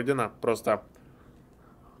сердце пройдено. Просто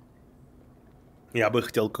я бы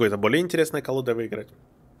хотел какой-то более интересной колодой выиграть.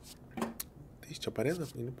 1000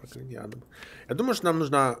 порезов или покрыть ядом? Я думаю, что нам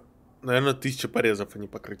нужно, наверное, 1000 порезов, а не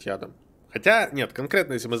покрыть ядом. Хотя, нет,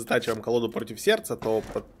 конкретно, если мы затачиваем колоду против сердца, то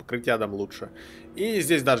покрыть ядом лучше. И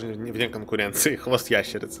здесь даже вне конкуренции хвост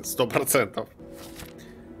ящерицы. 100%.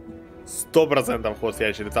 100% хвост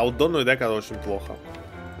ящерицы. А вот донную дека это очень плохо.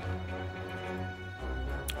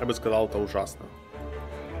 Я бы сказал, это ужасно.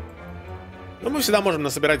 Но мы всегда можем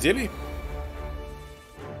насобирать зелий.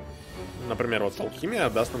 Например, вот алхимия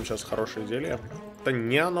даст нам сейчас хорошее зелье. Это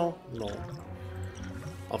не оно, но...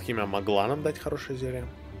 Алхимия могла нам дать хорошее зелье.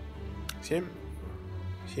 7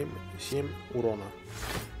 урона.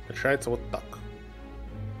 Решается вот так.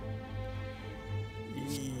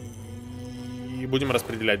 И будем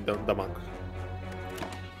распределять дамаг.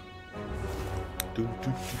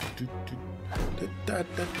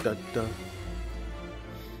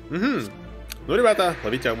 Угу. Ну, ребята,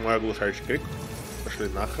 ловите мой оглушающий крик. Пошли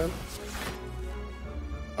нахрен.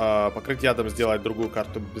 Покрыть ядом, сделать другую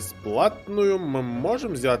карту бесплатную. Мы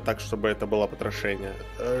можем сделать так, чтобы это было потрошение.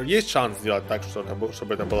 Есть шанс сделать так,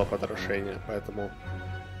 чтобы это было потрошение. Поэтому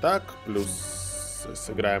так, плюс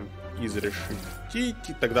сыграем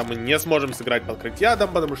изрешетить. Тогда мы не сможем сыграть покрыть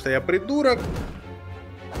ядом, потому что я придурок.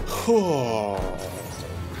 Я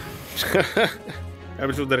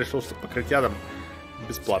почему-то решил, что покрыть ядом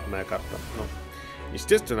бесплатная карта. Но,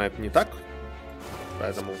 естественно, это не так.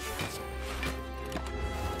 Поэтому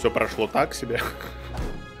все прошло так себе.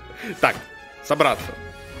 Так, собраться.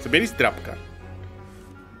 Соберись, тряпка.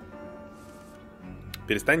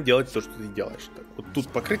 Перестань делать то, что ты делаешь. Так, вот тут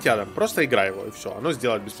покрыть ядом. Просто играй его, и все. Оно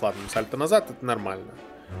сделает бесплатным. Сальто назад, это нормально.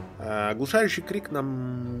 Оглушающий крик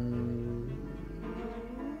нам...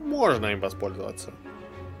 Можно им воспользоваться.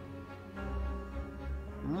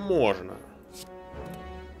 Можно.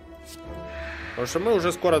 Потому что мы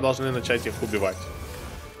уже скоро должны начать их убивать.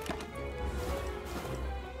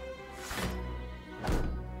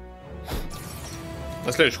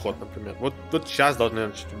 На следующий ход, например. Вот сейчас должны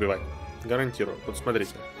начать убивать. Гарантирую. Вот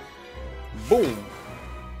смотрите. Бум!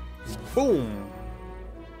 Бум!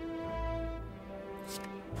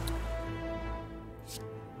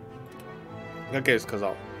 Как я и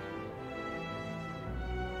сказал.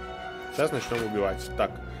 Сейчас начнем убивать.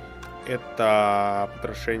 Так. Это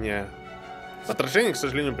потрошение. Потрошение, к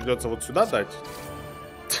сожалению, придется вот сюда дать.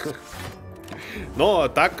 Но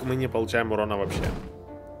так мы не получаем урона вообще.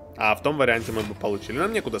 А в том варианте мы бы получили.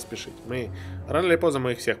 Нам некуда спешить. Мы рано или поздно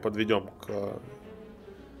мы их всех подведем к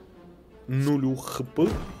нулю хп.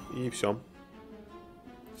 И все.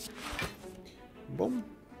 Бум.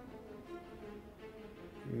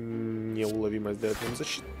 Неуловимость дает нам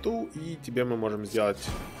защиту. И тебе мы можем сделать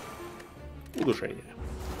удушение.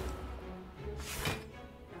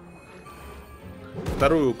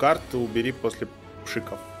 Вторую карту убери после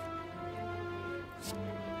пшиков.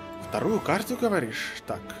 Вторую карту, говоришь?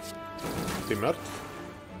 Так. Ты мертв?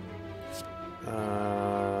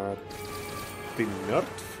 Ты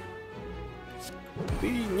мертв? Ты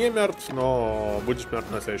не мертв, но будешь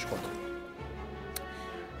мертв на следующий ход.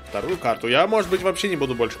 Вторую карту. Я, может быть, вообще не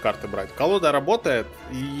буду больше карты брать. Колода работает.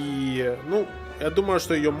 И, ну, я думаю,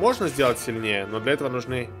 что ее можно сделать сильнее. Но для этого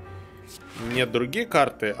нужны не другие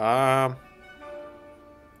карты, а...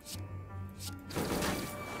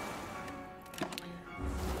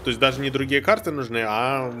 То есть даже не другие карты нужны,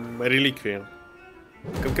 а реликвии.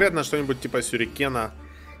 Конкретно что-нибудь типа сюрикена,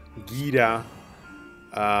 гиря.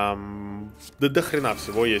 Да до хрена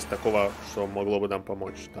всего есть такого, что могло бы нам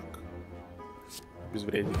помочь. Так.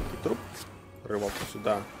 Безвредненький труп. Рывок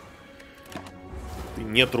сюда. Ты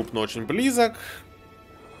не труп, но очень близок.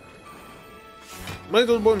 Мы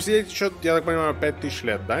тут будем сидеть еще, я так понимаю, 5000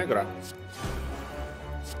 лет, да, игра?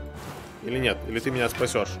 Или нет? Или ты меня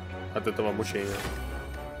спасешь от этого мучения?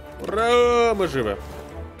 Ура, мы живы.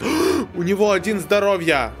 У него 1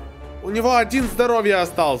 здоровья. У него 1 здоровья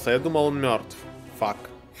остался. Я думал, он мертв. Фак.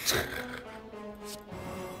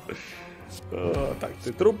 Так,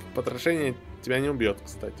 ты труп. Потрошение тебя не убьет,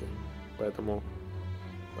 кстати. Поэтому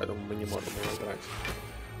мы не можем его играть.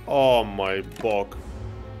 О мой бог.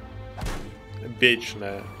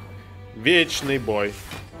 Вечная. Вечный бой.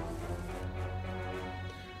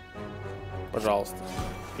 Пожалуйста.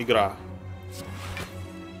 Игра.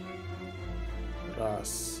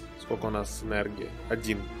 Раз. Сколько у нас энергии?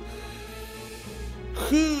 1.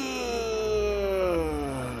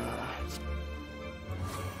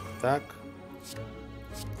 Так.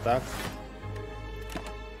 Так.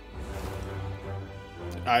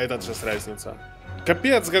 А этот сейчас разница.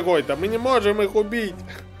 Капец какой-то. Мы не можем их убить.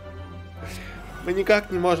 Мы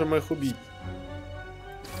никак не можем их убить.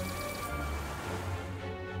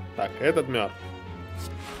 Так, этот мертв.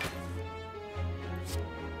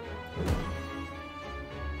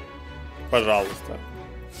 Пожалуйста.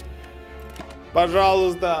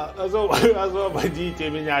 Пожалуйста, освободите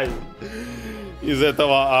меня из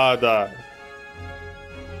этого ада.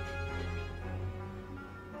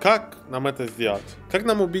 Как нам это сделать? Как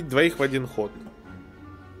нам убить 2 в 1 ход?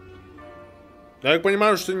 Я так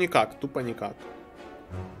понимаю, что никак. Тупо никак.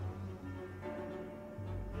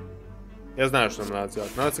 Я знаю, что нам надо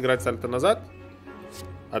сделать. Надо сыграть сальто назад,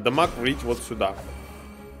 а дамаг влить вот сюда.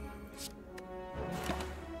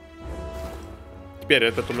 теперь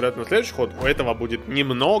этот умрет на следующий ход, у этого будет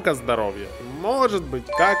немного здоровья. Может быть,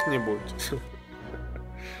 как-нибудь.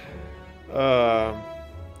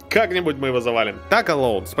 Как-нибудь мы его завалим. Так,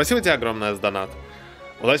 Алоун, спасибо тебе огромное за донат.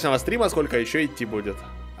 Удачного стрима, сколько еще идти будет?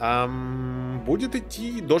 Будет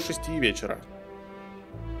идти до 6 вечера.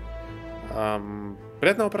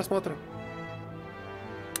 Приятного просмотра.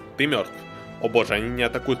 Ты мертв. О боже, они не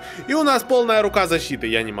атакуют. И у нас полная рука защиты.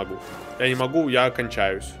 Я не могу. Я не могу, я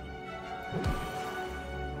кончаюсь.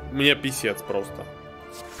 Мне писец просто.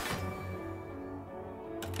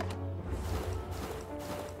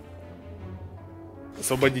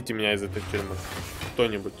 Освободите меня из этой тюрьмы.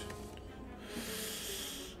 Кто-нибудь.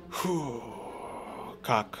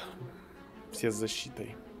 Как? Все с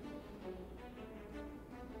защитой.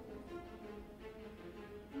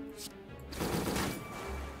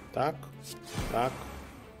 Так, так.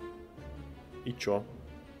 И чё?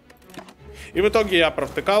 И в итоге я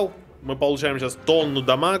провтыкал. Мы получаем сейчас тонну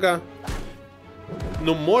дамага.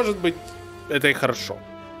 Ну, может быть, это и хорошо.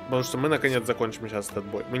 Потому что мы, наконец, закончим сейчас этот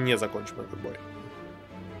бой. Мы не закончим этот бой.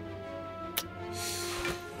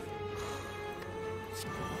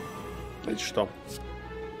 Знаете что?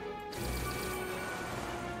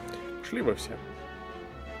 Пошли вы все.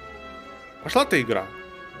 Пошла ты игра.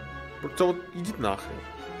 Просто вот иди нахрен.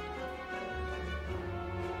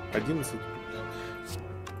 11.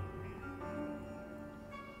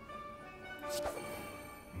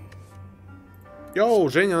 Йоу,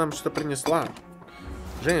 Женя нам что-то принесла.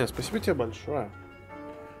 Женя, спасибо тебе большое.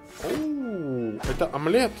 Оу, это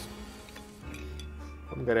омлет.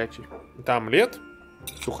 Он горячий. Это омлет,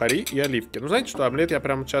 сухари и оливки. Ну, знаете что, омлет я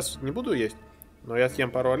прямо сейчас не буду есть. Но я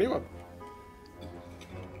съем пару оливок.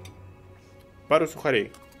 Пару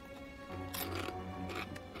сухарей.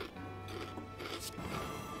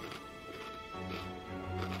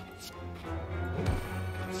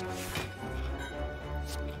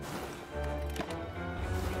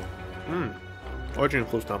 Очень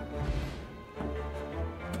вкусно.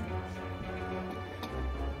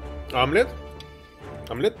 А омлет?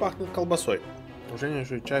 Омлет пахнет колбасой. Уже не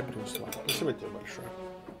еще и чай принесла. Спасибо тебе большое.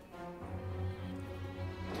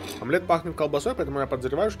 Омлет пахнет колбасой, поэтому я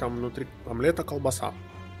подозреваю, что там внутри омлета колбаса.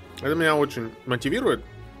 Это меня очень мотивирует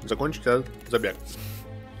закончить этот забег.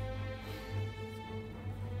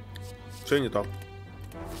 Все не то.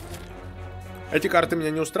 Эти карты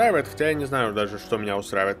меня не устраивают, хотя я не знаю даже, что меня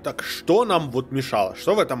устраивает. Так, что нам вот мешало?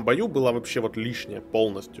 Что в этом бою было вообще вот лишнее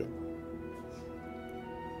полностью?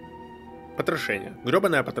 Потрошение.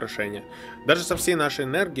 Гребаное потрошение. Даже со всей нашей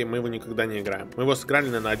энергией мы его никогда не играем. Мы его сыграли,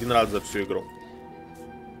 наверное, один раз за всю игру.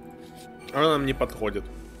 Оно нам не подходит.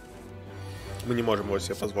 Мы не можем его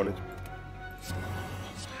себе позволить.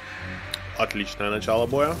 Отличное начало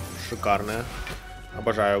боя. Шикарное.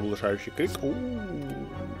 Обожаю оглушающий крик.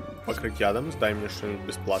 Покрыть ядом. Дай мне что-нибудь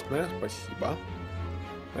бесплатное. Спасибо.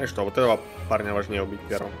 Знаешь что, вот этого парня важнее убить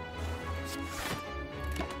первым.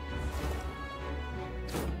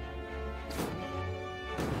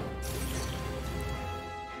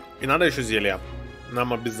 И надо еще зелья.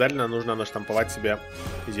 Нам обязательно нужно наштамповать себе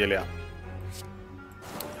зелья.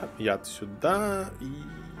 Яд сюда. И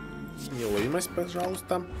неуловимость,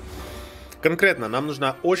 пожалуйста. Конкретно, нам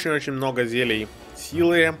нужно очень-очень много зелий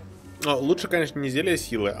силы. Но лучше, конечно, не зелья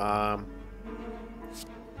силы, а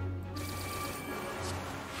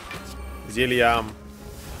зелья...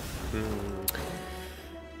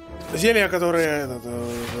 Зелья, которые...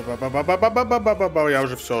 Я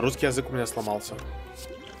уже все, русский язык у меня сломался.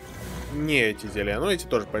 Не эти зелья, но эти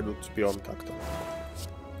тоже пойдут в шпион так-то.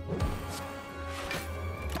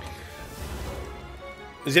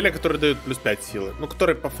 Зелья, которые дают плюс 5 силы. Ну,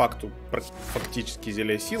 которые по факту фактически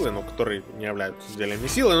зелья силы, но которые не являются зельями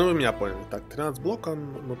силы. Ну, вы меня поняли. Так, 13 блоков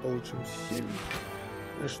мы получим 7.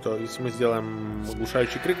 И что, если мы сделаем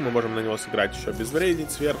оглушающий крик, мы можем на него сыграть еще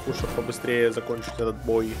обезвредить сверху, чтобы побыстрее закончить этот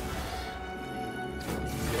бой.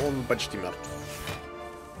 Он почти мертв.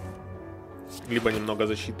 Либо немного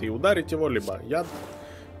защиты и ударить его, либо яд,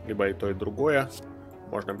 либо и то, и другое.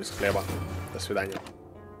 Можно без хлеба. До свидания.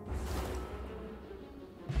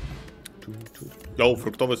 Йоу,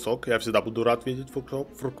 фруктовый сок. Я всегда буду рад видеть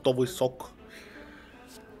фруктовый сок.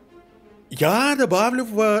 Я добавлю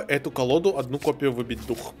в эту колоду одну копию выбить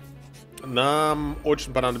дух. Нам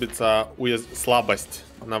очень понадобится слабость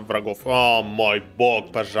на врагов. О, мой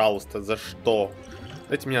бог, пожалуйста, за что?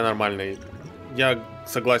 Дайте мне нормальный. Я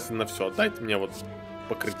согласен на все. Дайте мне вот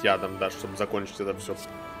покрыть ядом, да, чтобы закончить это все.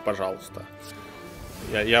 Пожалуйста.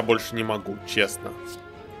 Я больше не могу, честно.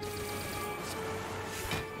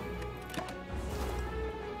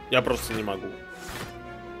 Я просто не могу.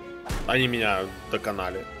 Они меня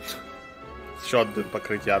доконали. Еще один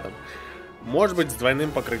покрыть ядом. Может быть, с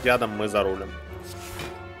двойным покрытием мы зарулим.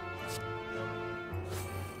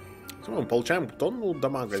 Мы получаем тонну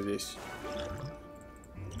дамага здесь.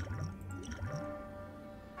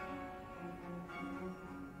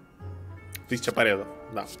 Тысяча порезов.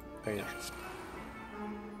 Да, конечно.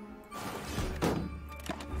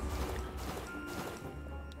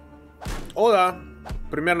 О, да.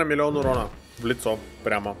 Примерно 1 000 000 урона в лицо.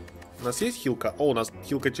 Прямо. У нас есть хилка? О, у нас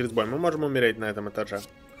хилка через бой. Мы можем умереть на этом этаже.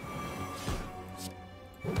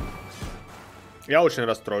 Я очень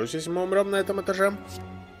расстроюсь, если мы умрем на этом этаже.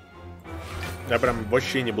 Я прям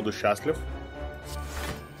вообще не буду счастлив.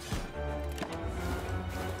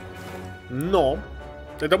 Но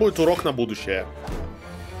это будет урок на будущее.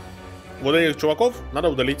 Вот этих чуваков надо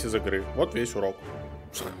удалить из игры. Вот весь урок.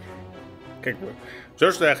 Как бы.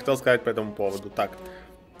 Все, что я хотел сказать по этому поводу. Так,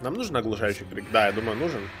 нам нужен оглушающий крик? Да, я думаю,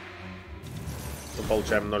 нужен. Мы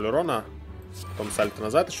получаем 0 урона. Потом сальто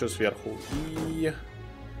назад еще сверху. И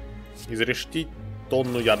изрешетить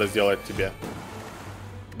тонну яда сделать тебе.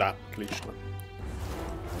 Да, отлично.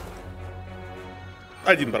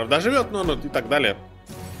 Один, правда, живет, но и так далее.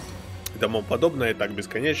 И тому подобное, и так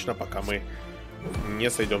бесконечно, пока мы не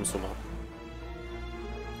сойдем с ума.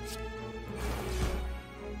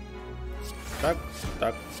 Так,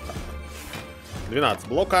 так, так. 12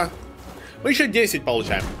 блока. Мы еще 10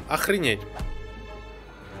 получаем. Охренеть.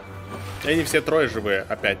 И они все трое живые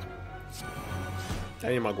опять.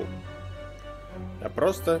 Я не могу. Я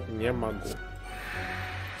просто не могу.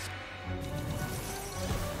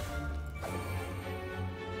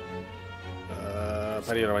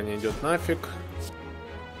 Парирование идет нафиг.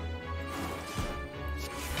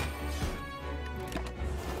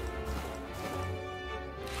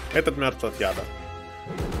 Этот мертв от яда.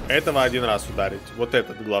 Этого один раз ударить. Вот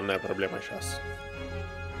это главная проблема сейчас.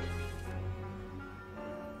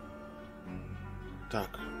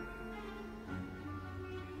 Так.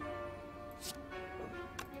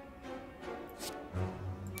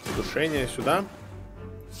 Удушение сюда.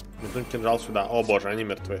 Метнуть кинжал сюда. О боже, они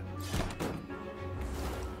мертвы.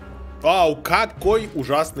 Вау, какой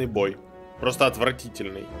ужасный бой. Просто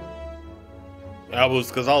отвратительный. Я бы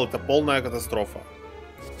сказал, это полная катастрофа.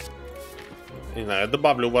 Не знаю, я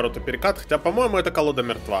добавлю у ворота перекат. Хотя, по-моему, эта колода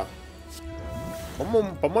мертва.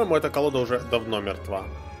 По-моему, эта колода уже давно мертва.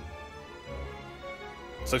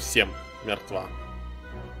 Совсем мертва.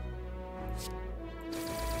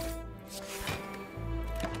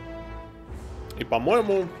 И,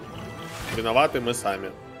 по-моему, виноваты мы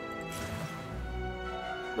сами.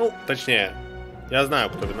 Ну, точнее, я знаю,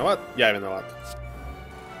 кто виноват. Я виноват.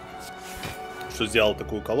 Что сделал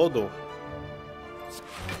такую колоду.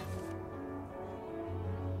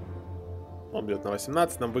 Он бьет на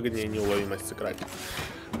 18, нам выгоднее неуловимость сыграть.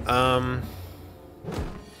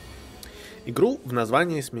 Игру в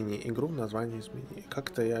названии смени. Игру в названии смени.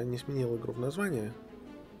 Как-то я не сменил игру в название.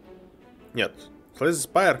 Нет. Slay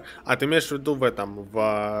the Spire. А, ты имеешь в виду в этом,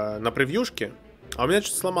 на превьюшке? А у меня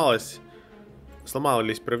что-то сломалось.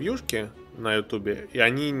 Сломались превьюшки на ютубе, и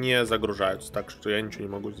они не загружаются, так что я ничего не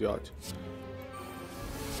могу сделать.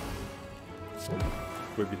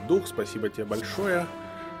 Выбить дух, спасибо тебе большое.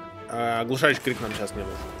 Оглушающий крик нам сейчас не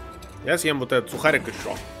нужен. Я съем вот этот сухарик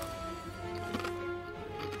еще.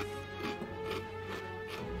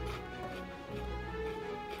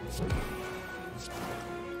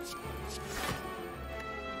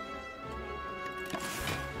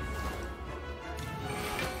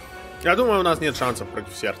 Я думаю, у нас нет шансов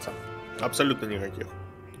против сердца. Абсолютно никаких.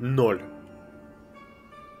 0.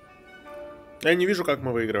 Я не вижу, как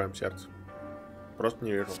мы выигрываем сердце. Просто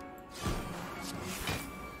не вижу.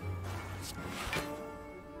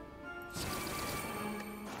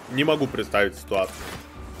 Не могу представить ситуацию.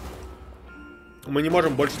 Мы не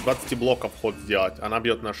можем больше 20 блоков ход сделать. Она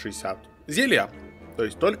бьет на 60. Зелья. То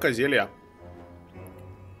есть только зелья.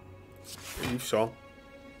 И все.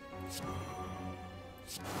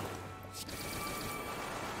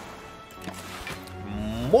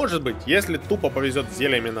 Может быть, если тупо повезет с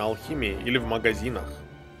зельями на алхимии или в магазинах,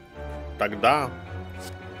 тогда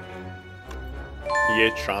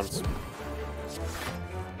есть шанс.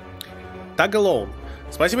 Tag Alone.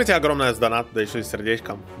 Спасибо тебе огромное за донат, да еще и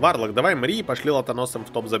сердечком. Варлок, давай мри и пошли лотоносом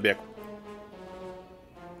в топ-забег.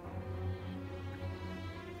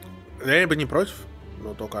 Я бы не против,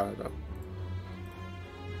 но только, да.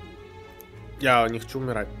 Я не хочу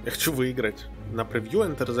умирать, я хочу выиграть. На превью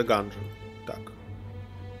Enter the Gungeon. Так.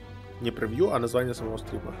 Не превью, а название самого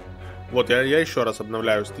стрима. Вот, я еще раз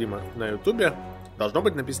обновляю стрима на ютубе. Должно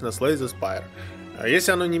быть написано Slay the Spire.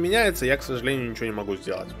 Если оно не меняется, я, к сожалению, ничего не могу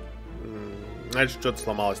сделать. Значит, что-то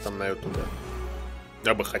сломалось там на ютубе.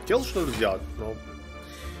 Я бы хотел что-то сделать, но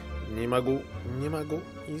Не могу, не могу,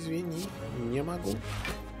 извини, не могу.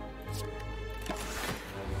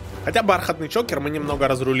 Хотя бархатный чокер, мы немного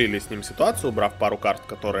разрулили с ним ситуацию, убрав пару карт,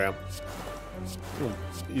 которые... Ну,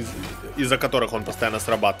 из-за которых он постоянно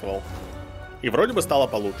срабатывал. И вроде бы стало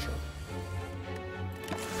получше.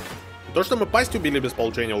 То, что мы пасть убили без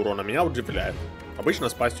получения урона, меня удивляет. Обычно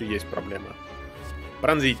с пастью есть проблемы.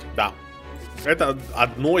 Пронзить, да. Это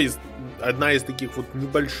одна из таких вот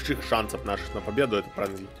небольших шансов наших на победу, это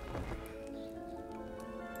пронзить.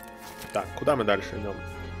 Так, куда мы дальше идем?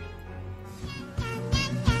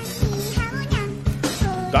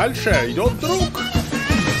 Дальше идет друг.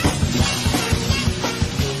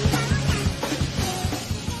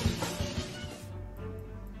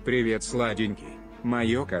 Привет, сладенький.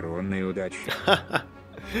 Мое коронная удача.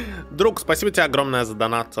 Друг, спасибо тебе огромное за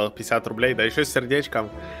донат, 50 рублей, да еще с сердечком.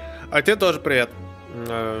 А тебе тоже привет.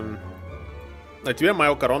 А тебе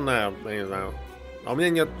мое коронное, я не знаю. А у меня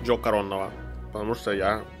нет Джо коронного, потому что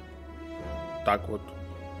я так вот,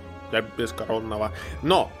 я без коронного.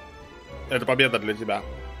 Но это победа для тебя.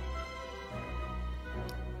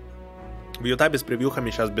 В Ютабе с превьюхами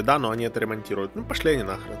сейчас беда, но они это ремонтируют. Ну пошли они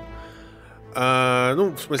нахрен.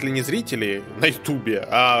 Ну, в смысле, не зрители на Ютубе,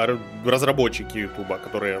 а разработчики Ютуба, у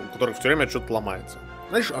которых все время что-то ломается.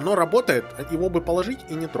 Знаешь, оно работает, его бы положить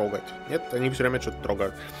и не трогать. Нет, они все время что-то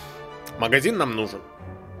трогают. Магазин нам нужен.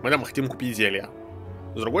 Мы там хотим купить зелья.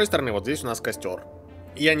 С другой стороны, вот здесь у нас костер.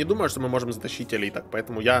 И я не думаю, что мы можем затащить элиток,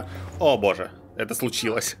 поэтому я... О боже, это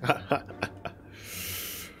случилось.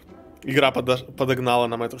 Игра подогнала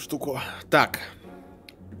нам эту штуку. Так,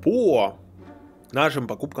 по нашим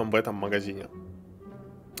покупкам в этом магазине.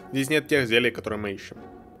 Здесь нет тех зелий, которые мы ищем.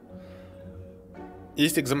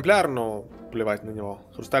 Есть экземпляр, но плевать на него.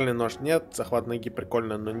 Хрустальный нож нет, захват ноги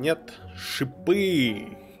прикольно, но нет.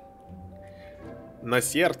 Шипы на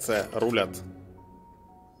сердце рулят.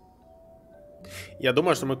 Я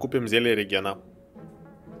думаю, что мы купим зелье регена.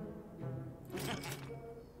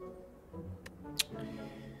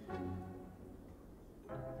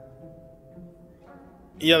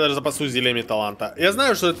 Я даже запасусь зельями таланта. Я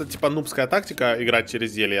знаю, что это типа нубская тактика играть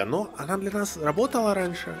через зелья, но она для нас работала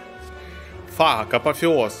раньше. Фак,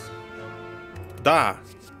 апофеоз. Да.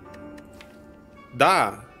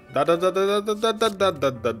 Да. Да.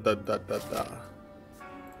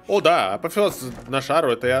 О, да, апофеоз на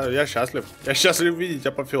шару, это я счастлив. Я счастлив видеть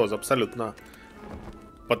апофеоз, абсолютно.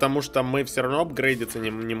 Потому что мы все равно апгрейдиться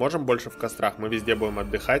не можем больше в кострах. Мы везде будем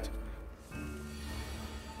отдыхать.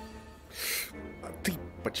 Ты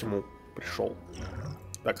почему пришел?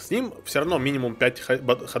 Так, с ним все равно минимум 5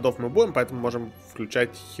 ходов мы будем, поэтому можем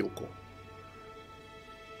включать хилку.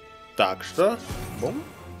 Так, что? Бум.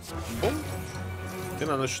 Бум. Ты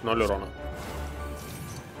наносишь 0 урона.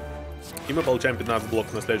 И мы получаем 15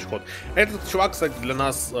 блоков на следующий ход. Этот чувак, кстати, для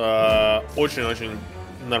нас очень-очень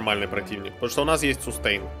нормальный противник. Потому что у нас есть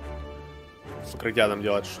сустейн. Укрытие нам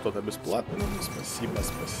делать что-то бесплатно. Спасибо,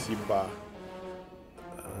 спасибо.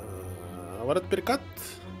 Ворот-перекат.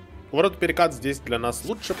 Ворот-перекат здесь для нас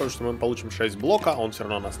лучше, потому что мы получим 6 блока, а он все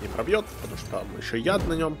равно нас не пробьет, потому что мы еще яд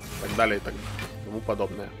на нем, и так далее, и тому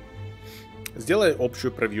подобное. Сделай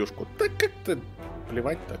общую превьюшку. Так как-то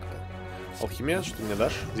плевать так-то. Алхимия, что ты мне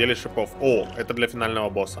дашь? Зелье шипов. О, это для финального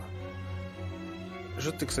босса.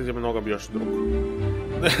 Что ты, кстати, много бьешь, друг?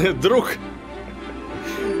 Друг?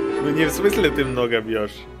 Ну не в смысле ты много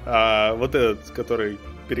бьешь, а вот этот, который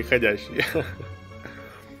переходящий.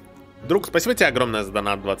 Друг, спасибо тебе огромное за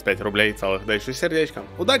донат, 25 рублей целых, да еще сердечком.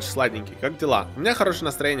 Удачи, сладенький, как дела? У меня хорошее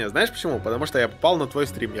настроение, знаешь почему? Потому что я попал на твой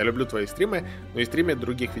стрим, я люблю твои стримы, но и стримы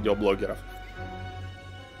других видеоблогеров.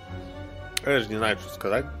 Я же не знаю, что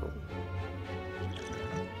сказать.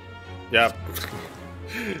 Я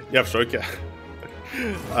в шоке.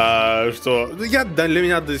 Что для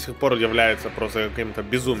меня до сих пор является просто каким-то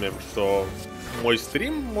безумием, что мой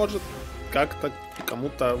стрим может как-то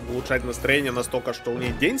кому-то улучшать настроение настолько, что у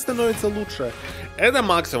них день становится лучше. Это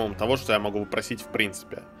максимум того, что я могу попросить в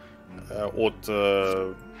принципе от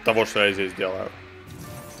того, что я здесь делаю.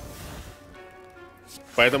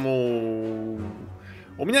 Поэтому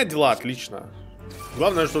у меня дела отлично.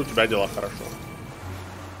 Главное, что у тебя дела хорошо.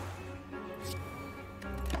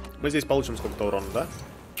 Мы здесь получим сколько-то урона, да?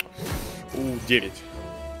 9.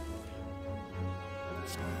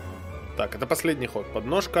 Так, это последний ход.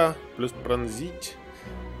 Подножка, плюс пронзить.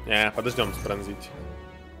 Подождем с пронзить.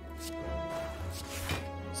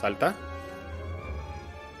 Сальто.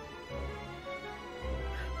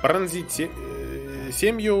 Пронзить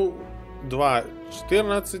 7, 2,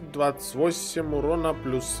 14, 28 урона,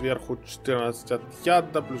 плюс сверху 14 от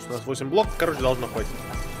яда, плюс у нас 8 блоков. Короче, должно хватить.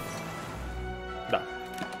 Да.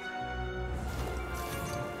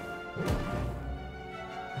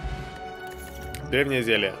 Древнее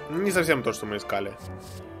зелье. Не совсем то, что мы искали.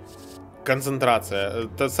 Концентрация.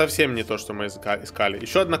 Это совсем не то, что мы искали.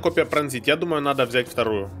 Еще одна копия пронзить. Я думаю, надо взять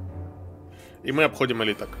вторую. И мы обходим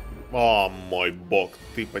элиток. О, мой бог.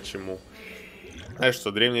 Ты почему? Знаешь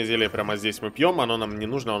что, древнее зелье прямо здесь мы пьем. Оно нам не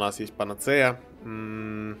нужно. У нас есть панацея.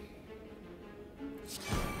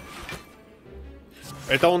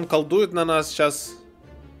 Это он колдует на нас сейчас.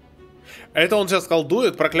 Это он сейчас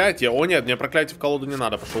колдует? Проклятие. О нет, мне проклятие в колоду не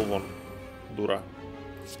надо. Пошел вон. Дура.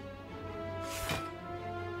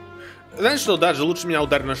 Знаешь что, даже лучше меня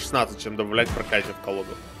ударить на 16, чем добавлять проклятие в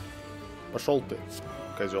колоду. Пошел ты,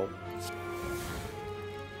 козел.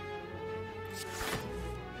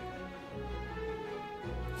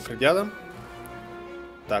 Рядом.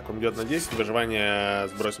 Так, он идет на 10. Выживание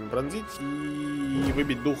сбросим пронзить. И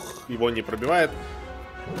выбить дух его не пробивает.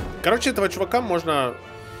 Короче, этого чувака можно...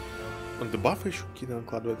 Он дебафы еще какие-то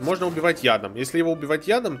накладывает. Можно убивать ядом. Если его убивать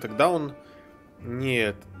ядом, тогда он...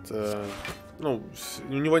 Нет. Ну,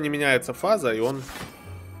 у него не меняется фаза, и он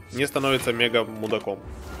не становится мега мудаком.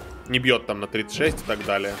 Не бьет там на 36 и так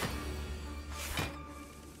далее.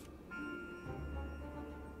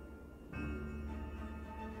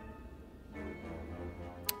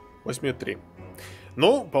 Восьмью 3.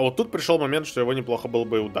 Ну, вот тут пришел момент, что его неплохо было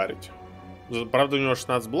бы ударить. Правда, у него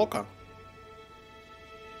 16 блока.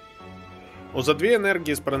 Ну, за 2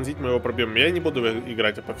 энергии спронзить мы его пробьем. Я не буду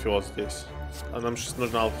играть апофеоз здесь. А нам сейчас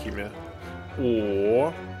нужна алхимия.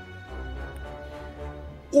 О.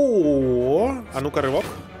 А ну-ка, рывок.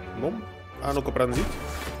 Ну, а ну-ка, пронзить.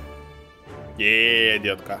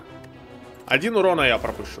 Детка. 1 урона я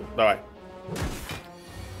пропущу. Давай.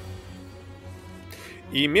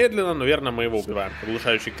 И медленно, наверное, мы его убиваем.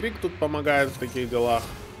 Оглушающий крик тут помогает в таких делах.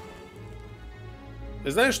 И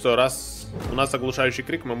знаешь что, раз у нас оглушающий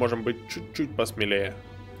крик, мы можем быть чуть-чуть посмелее.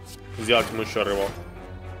 Сделать ему еще рывок.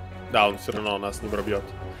 Да, он все равно нас не пробьет.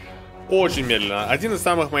 Очень медленно. Один из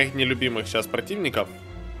самых моих нелюбимых сейчас противников.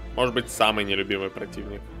 Может быть, самый нелюбимый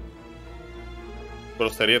противник.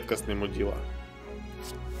 Просто редкостный мудила.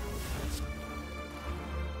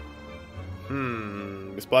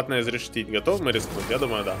 Бесплатно изрешетить. Готовы мы рискнуть? Я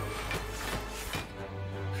думаю, да.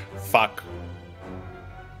 Фак.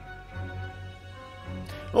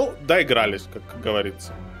 Ну, доигрались, как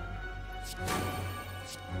говорится.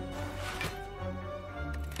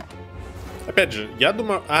 Опять же, я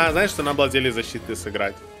думаю... А, знаешь, что надо было зелье защиты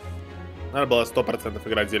сыграть. Надо было 100%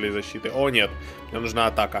 играть зелье защиты. О, нет. Мне нужна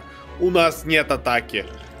атака. У нас нет атаки.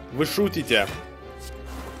 Вы шутите.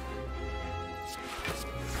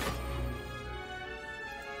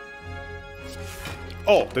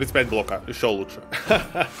 О, 35 блока. Еще лучше.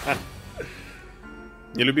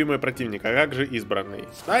 Нелюбимый противник. А как же избранный?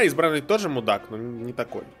 А, избранный тоже мудак, но не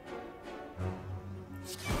такой.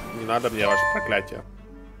 Не надо мне ваше проклятие.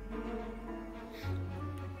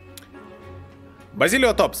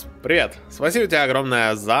 Базилио Топс, привет. Спасибо тебе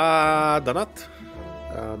огромное за донат,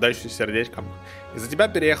 дающий сердечком. Из-за тебя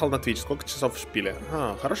переехал на Twitch. Сколько часов в шпиле?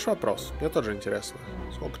 А, хороший вопрос. Мне тоже интересно.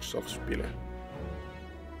 Сколько часов в шпиле?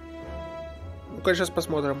 Ну-ка, сейчас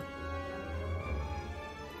посмотрим.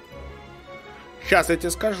 Сейчас я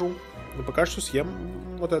тебе скажу. Но пока что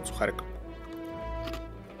съем вот этот сухарик.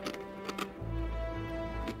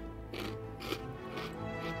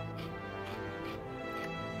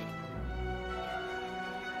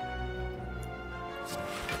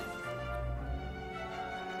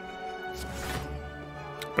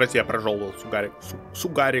 Прости, я прожевывал сугарик.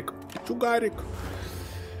 Сугарик.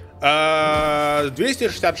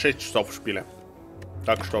 266 часов в шпиле.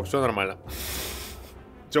 Так что все нормально.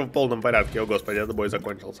 Все в полном порядке. О, господи, этот бой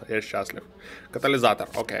закончился. Я счастлив. Катализатор,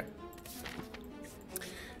 окей.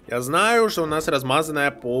 Я знаю, что у нас размазанная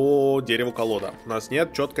по дереву колода. У нас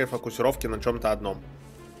нет четкой фокусировки на чем-то одном.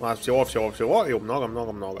 У нас всего-всего-всего и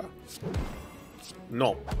много-много-много.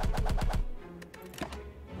 Но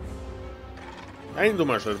я не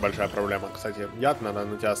думаю, что это большая проблема. Кстати, яд надо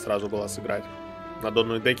на тебя сразу было сыграть. На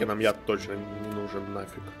донной деке нам яд точно не нужен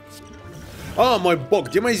нафиг. А, мой бог,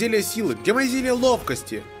 где мои зелья силы? Где мои зелья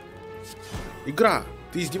ловкости? Игра,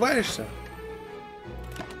 ты издеваешься?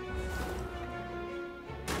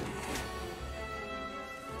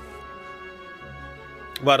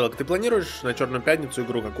 Варлок, ты планируешь на Черную Пятницу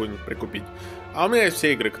игру какую-нибудь прикупить? А у меня есть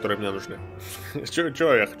все игры, которые мне нужны.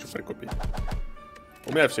 Чего я хочу прикупить?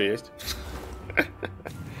 У меня все есть.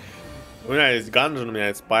 У меня есть Gungeon, у меня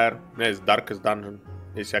есть Spire, у меня есть Darkest Dungeon,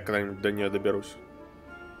 если я когда-нибудь до нее доберусь.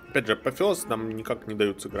 Опять же, апофеоз нам никак не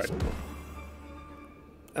дают сыграть.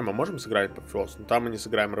 Мы можем сыграть апофеоз, но там мы не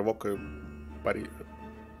сыграем рывок и пари.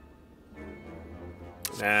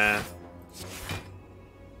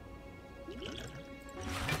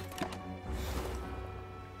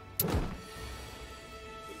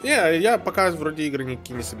 Я пока вроде игры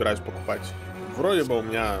никакие не собираюсь покупать. Вроде бы у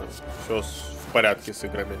меня все в порядке с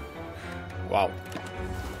играми. Вау.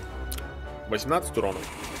 18 урона.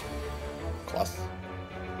 Класс.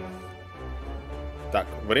 Так,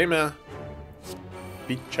 время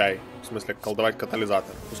пить чай. В смысле, колдовать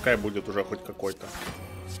катализатор. Пускай будет уже хоть какой-то.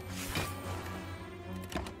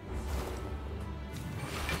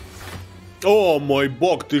 О, мой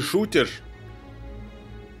бог, ты шутишь?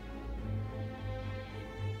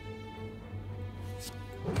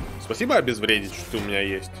 Спасибо обезвредить, что у меня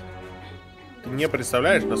есть. Ты не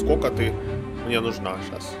представляешь, насколько ты мне нужна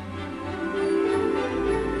сейчас.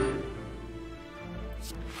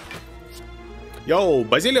 Йоу,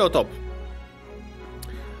 Базилио топ.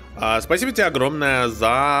 Спасибо тебе огромное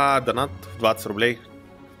за донат в 20 рублей.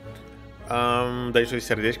 Да еще и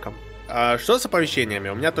сердечко. Что с оповещениями?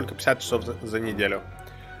 У меня только 50 часов за неделю.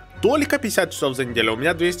 Только 50 часов за неделю. У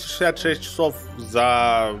меня 266 часов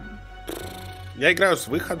за... Я играю с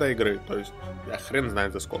выхода игры. То есть я хрен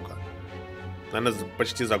знает за сколько. Наверное,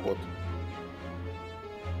 почти за год.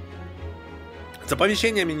 С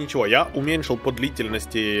оповещениями ничего. Я уменьшил по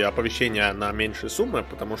длительности оповещения на меньшие суммы,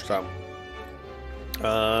 потому что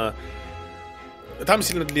там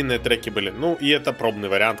сильно длинные треки были. Ну, и это пробный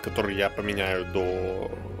вариант, который я поменяю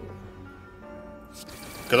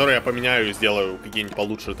который я поменяю и сделаю какие-нибудь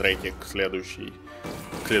получше треки к следующему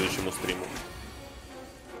стриму.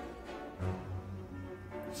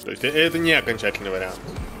 То есть это не окончательный вариант.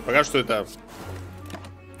 Пока что это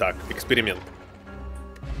так, эксперимент.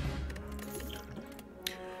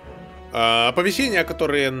 Оповещения,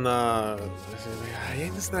 которые на... Я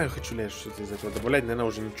не знаю, хочу ли я что-то из этого добавлять. Наверное,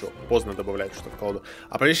 уже ничего. Поздно добавлять что-то в колоду.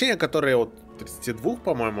 Оповещения, которые от 32,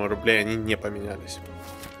 по-моему, рублей, они не поменялись.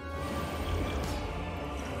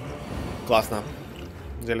 Классно.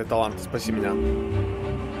 Взяли талант. Спаси меня.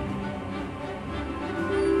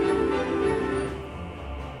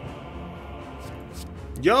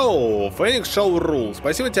 Йоу, Феникс Шоу Рул.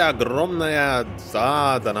 Спасибо тебе огромное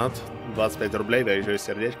за донат. 25 рублей, да еще и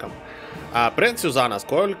сердечком. Привет, Сюзанна.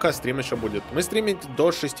 Сколько стрим еще будет? Мы стримить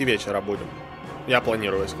до 6 вечера будем. Я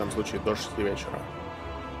планирую, в таком случае, до 6 вечера.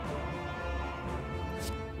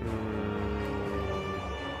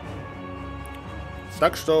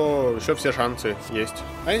 Так что еще все шансы есть.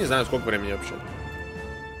 А я не знаю, сколько времени вообще.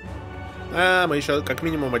 Мы еще как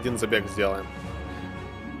минимум один забег сделаем.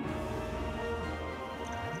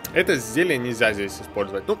 Это зелье нельзя здесь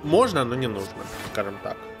использовать. Ну, можно, но не нужно, скажем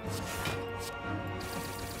так.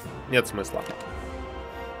 Нет смысла.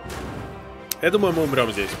 Я думаю, мы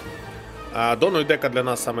умрем здесь. Дону и Дека для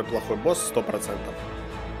нас самый плохой босс, 100%.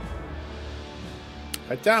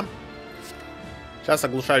 Хотя, сейчас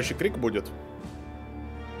оглушающий крик будет.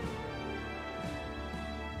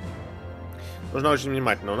 Нужно очень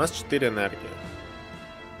внимательно. У нас 4 энергии.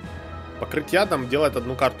 Покрыть ядом делает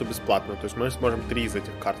одну карту бесплатно. То есть мы сможем 3 из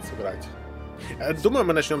этих карт сыграть. Думаю,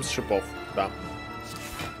 мы начнем с шипов. Да.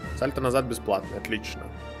 Сальто назад бесплатно. Отлично.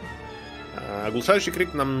 Оглушающий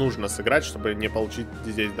крик нам нужно сыграть, чтобы не получить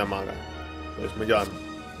здесь дамага. То есть мы делаем...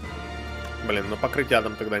 Блин, но покрыть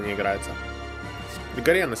ядом тогда не играется.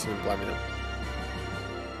 Горе на синем пламени.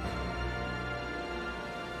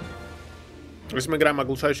 Если мы играем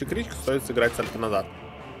оглушающий крик, стоит сыграть сальто назад.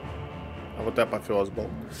 А вот и апофеоз был.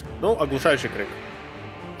 Ну, оглушающий крик.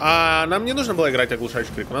 Нам не нужно было играть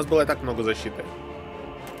оглушающий крик. У нас было и так много защиты.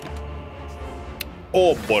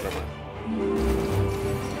 О, боже мой.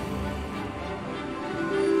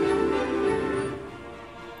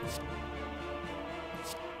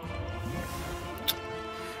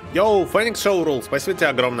 Йоу, Феникс Шоу Рул. Спасибо тебе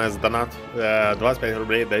огромное за донат. 25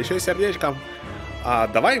 рублей. Да еще и сердечком.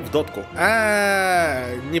 Давай в дотку.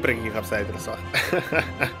 Ни при каких обстоятельствах.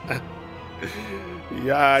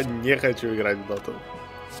 Я не хочу играть в доту.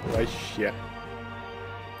 Вообще.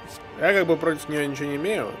 Я как бы против нее ничего не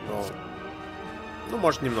имею, но... Ну,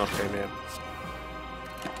 может, немножко имею.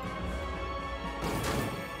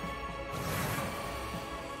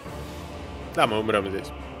 Да, мы умрем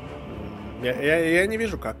здесь. Я не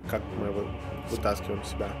вижу, как мы вытаскиваем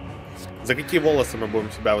себя. За какие волосы мы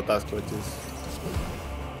будем себя вытаскивать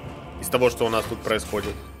из того, что у нас тут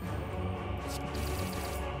происходит.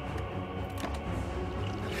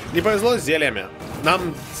 Не повезло с зельями.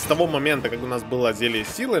 Нам с того момента, как у нас было зелье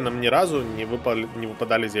силы, нам ни разу не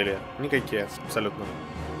выпадали зелья. Никакие, абсолютно.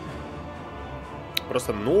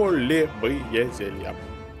 Просто нулевые зелья.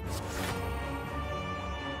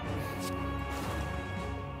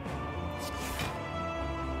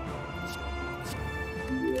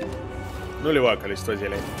 Нулевое количество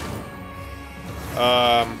зелий.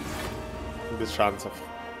 Без шансов.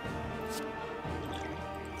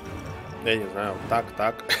 Я не знаю, так.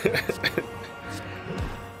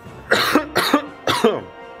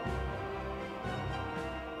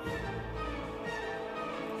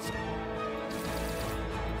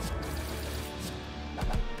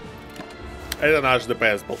 Это наш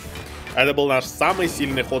ДПС был. Это был наш самый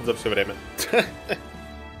сильный ход за все время.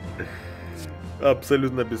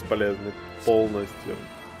 Абсолютно бесполезный. Полностью.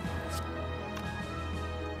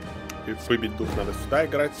 И выбить дух надо сюда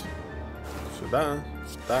играть. Сюда.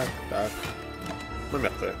 Так. Мы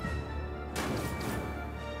мертвые.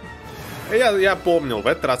 Я помнил, в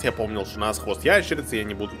этот раз я помнил, что у нас хвост ящерицы. Я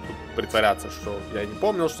не буду тут притворяться, что я не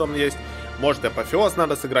помнил, что он есть. Может, апофеоз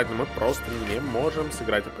надо сыграть, но мы просто не можем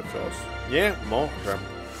сыграть апофеоз. Не можем.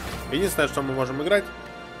 Единственное, что мы можем играть,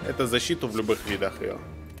 это защиту в любых видах ее.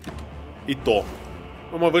 И то.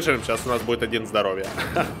 Ну, мы выживем, сейчас у нас будет 1 здоровья.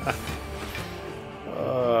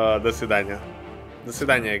 До свидания. До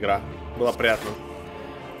свидания, игра. Было приятно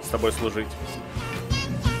с тобой служить.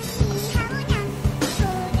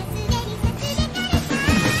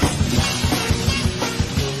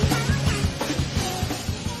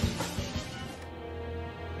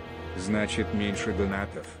 Значит, меньше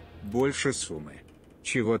донатов, больше суммы.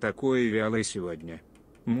 Чего такое вялое сегодня?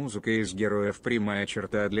 Музыка из героев прямая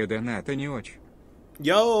черта, для доната не очень.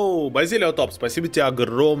 Йоу, Базилио Топ, спасибо тебе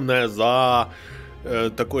огромное за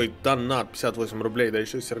такой донат, 58 рублей, да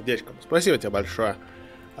еще сердечком. Спасибо тебе большое.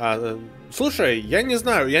 Слушай, я не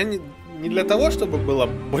знаю, я не для того, чтобы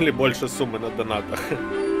были больше суммы на донатах.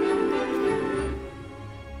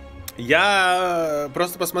 Я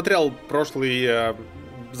просто посмотрел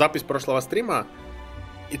запись прошлого стрима,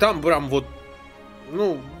 и там прям вот,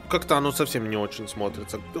 ну, как-то оно совсем не очень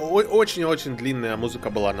смотрится. Очень-очень длинная музыка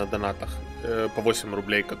была на донатах. По 8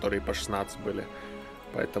 рублей, которые по 16 были.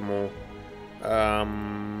 Поэтому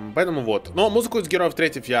вот. Но музыку из героев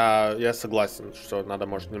третьих я согласен, что надо,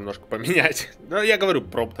 может, немножко поменять. Но я говорю,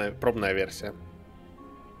 пробная версия.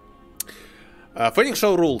 Феникс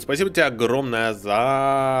Шоу Рул, спасибо тебе огромное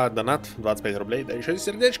за донат, 25 рублей, да еще и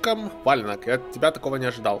сердечком. Валенок, я от тебя такого не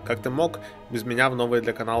ожидал. Как ты мог без меня в новые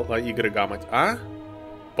для канала игры гамать, а?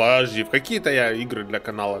 Подожди, в какие-то я игры для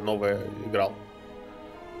канала новые играл.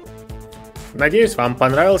 Надеюсь, вам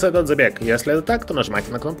понравился этот забег. Если это так, то нажимайте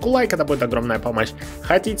на кнопку лайк, это будет огромная помощь.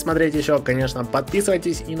 Хотите смотреть еще, конечно,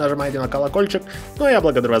 подписывайтесь и нажимайте на колокольчик. Ну а я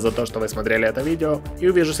благодарю вас за то, что вы смотрели это видео, и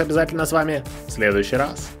увижусь обязательно с вами в следующий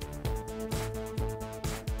раз.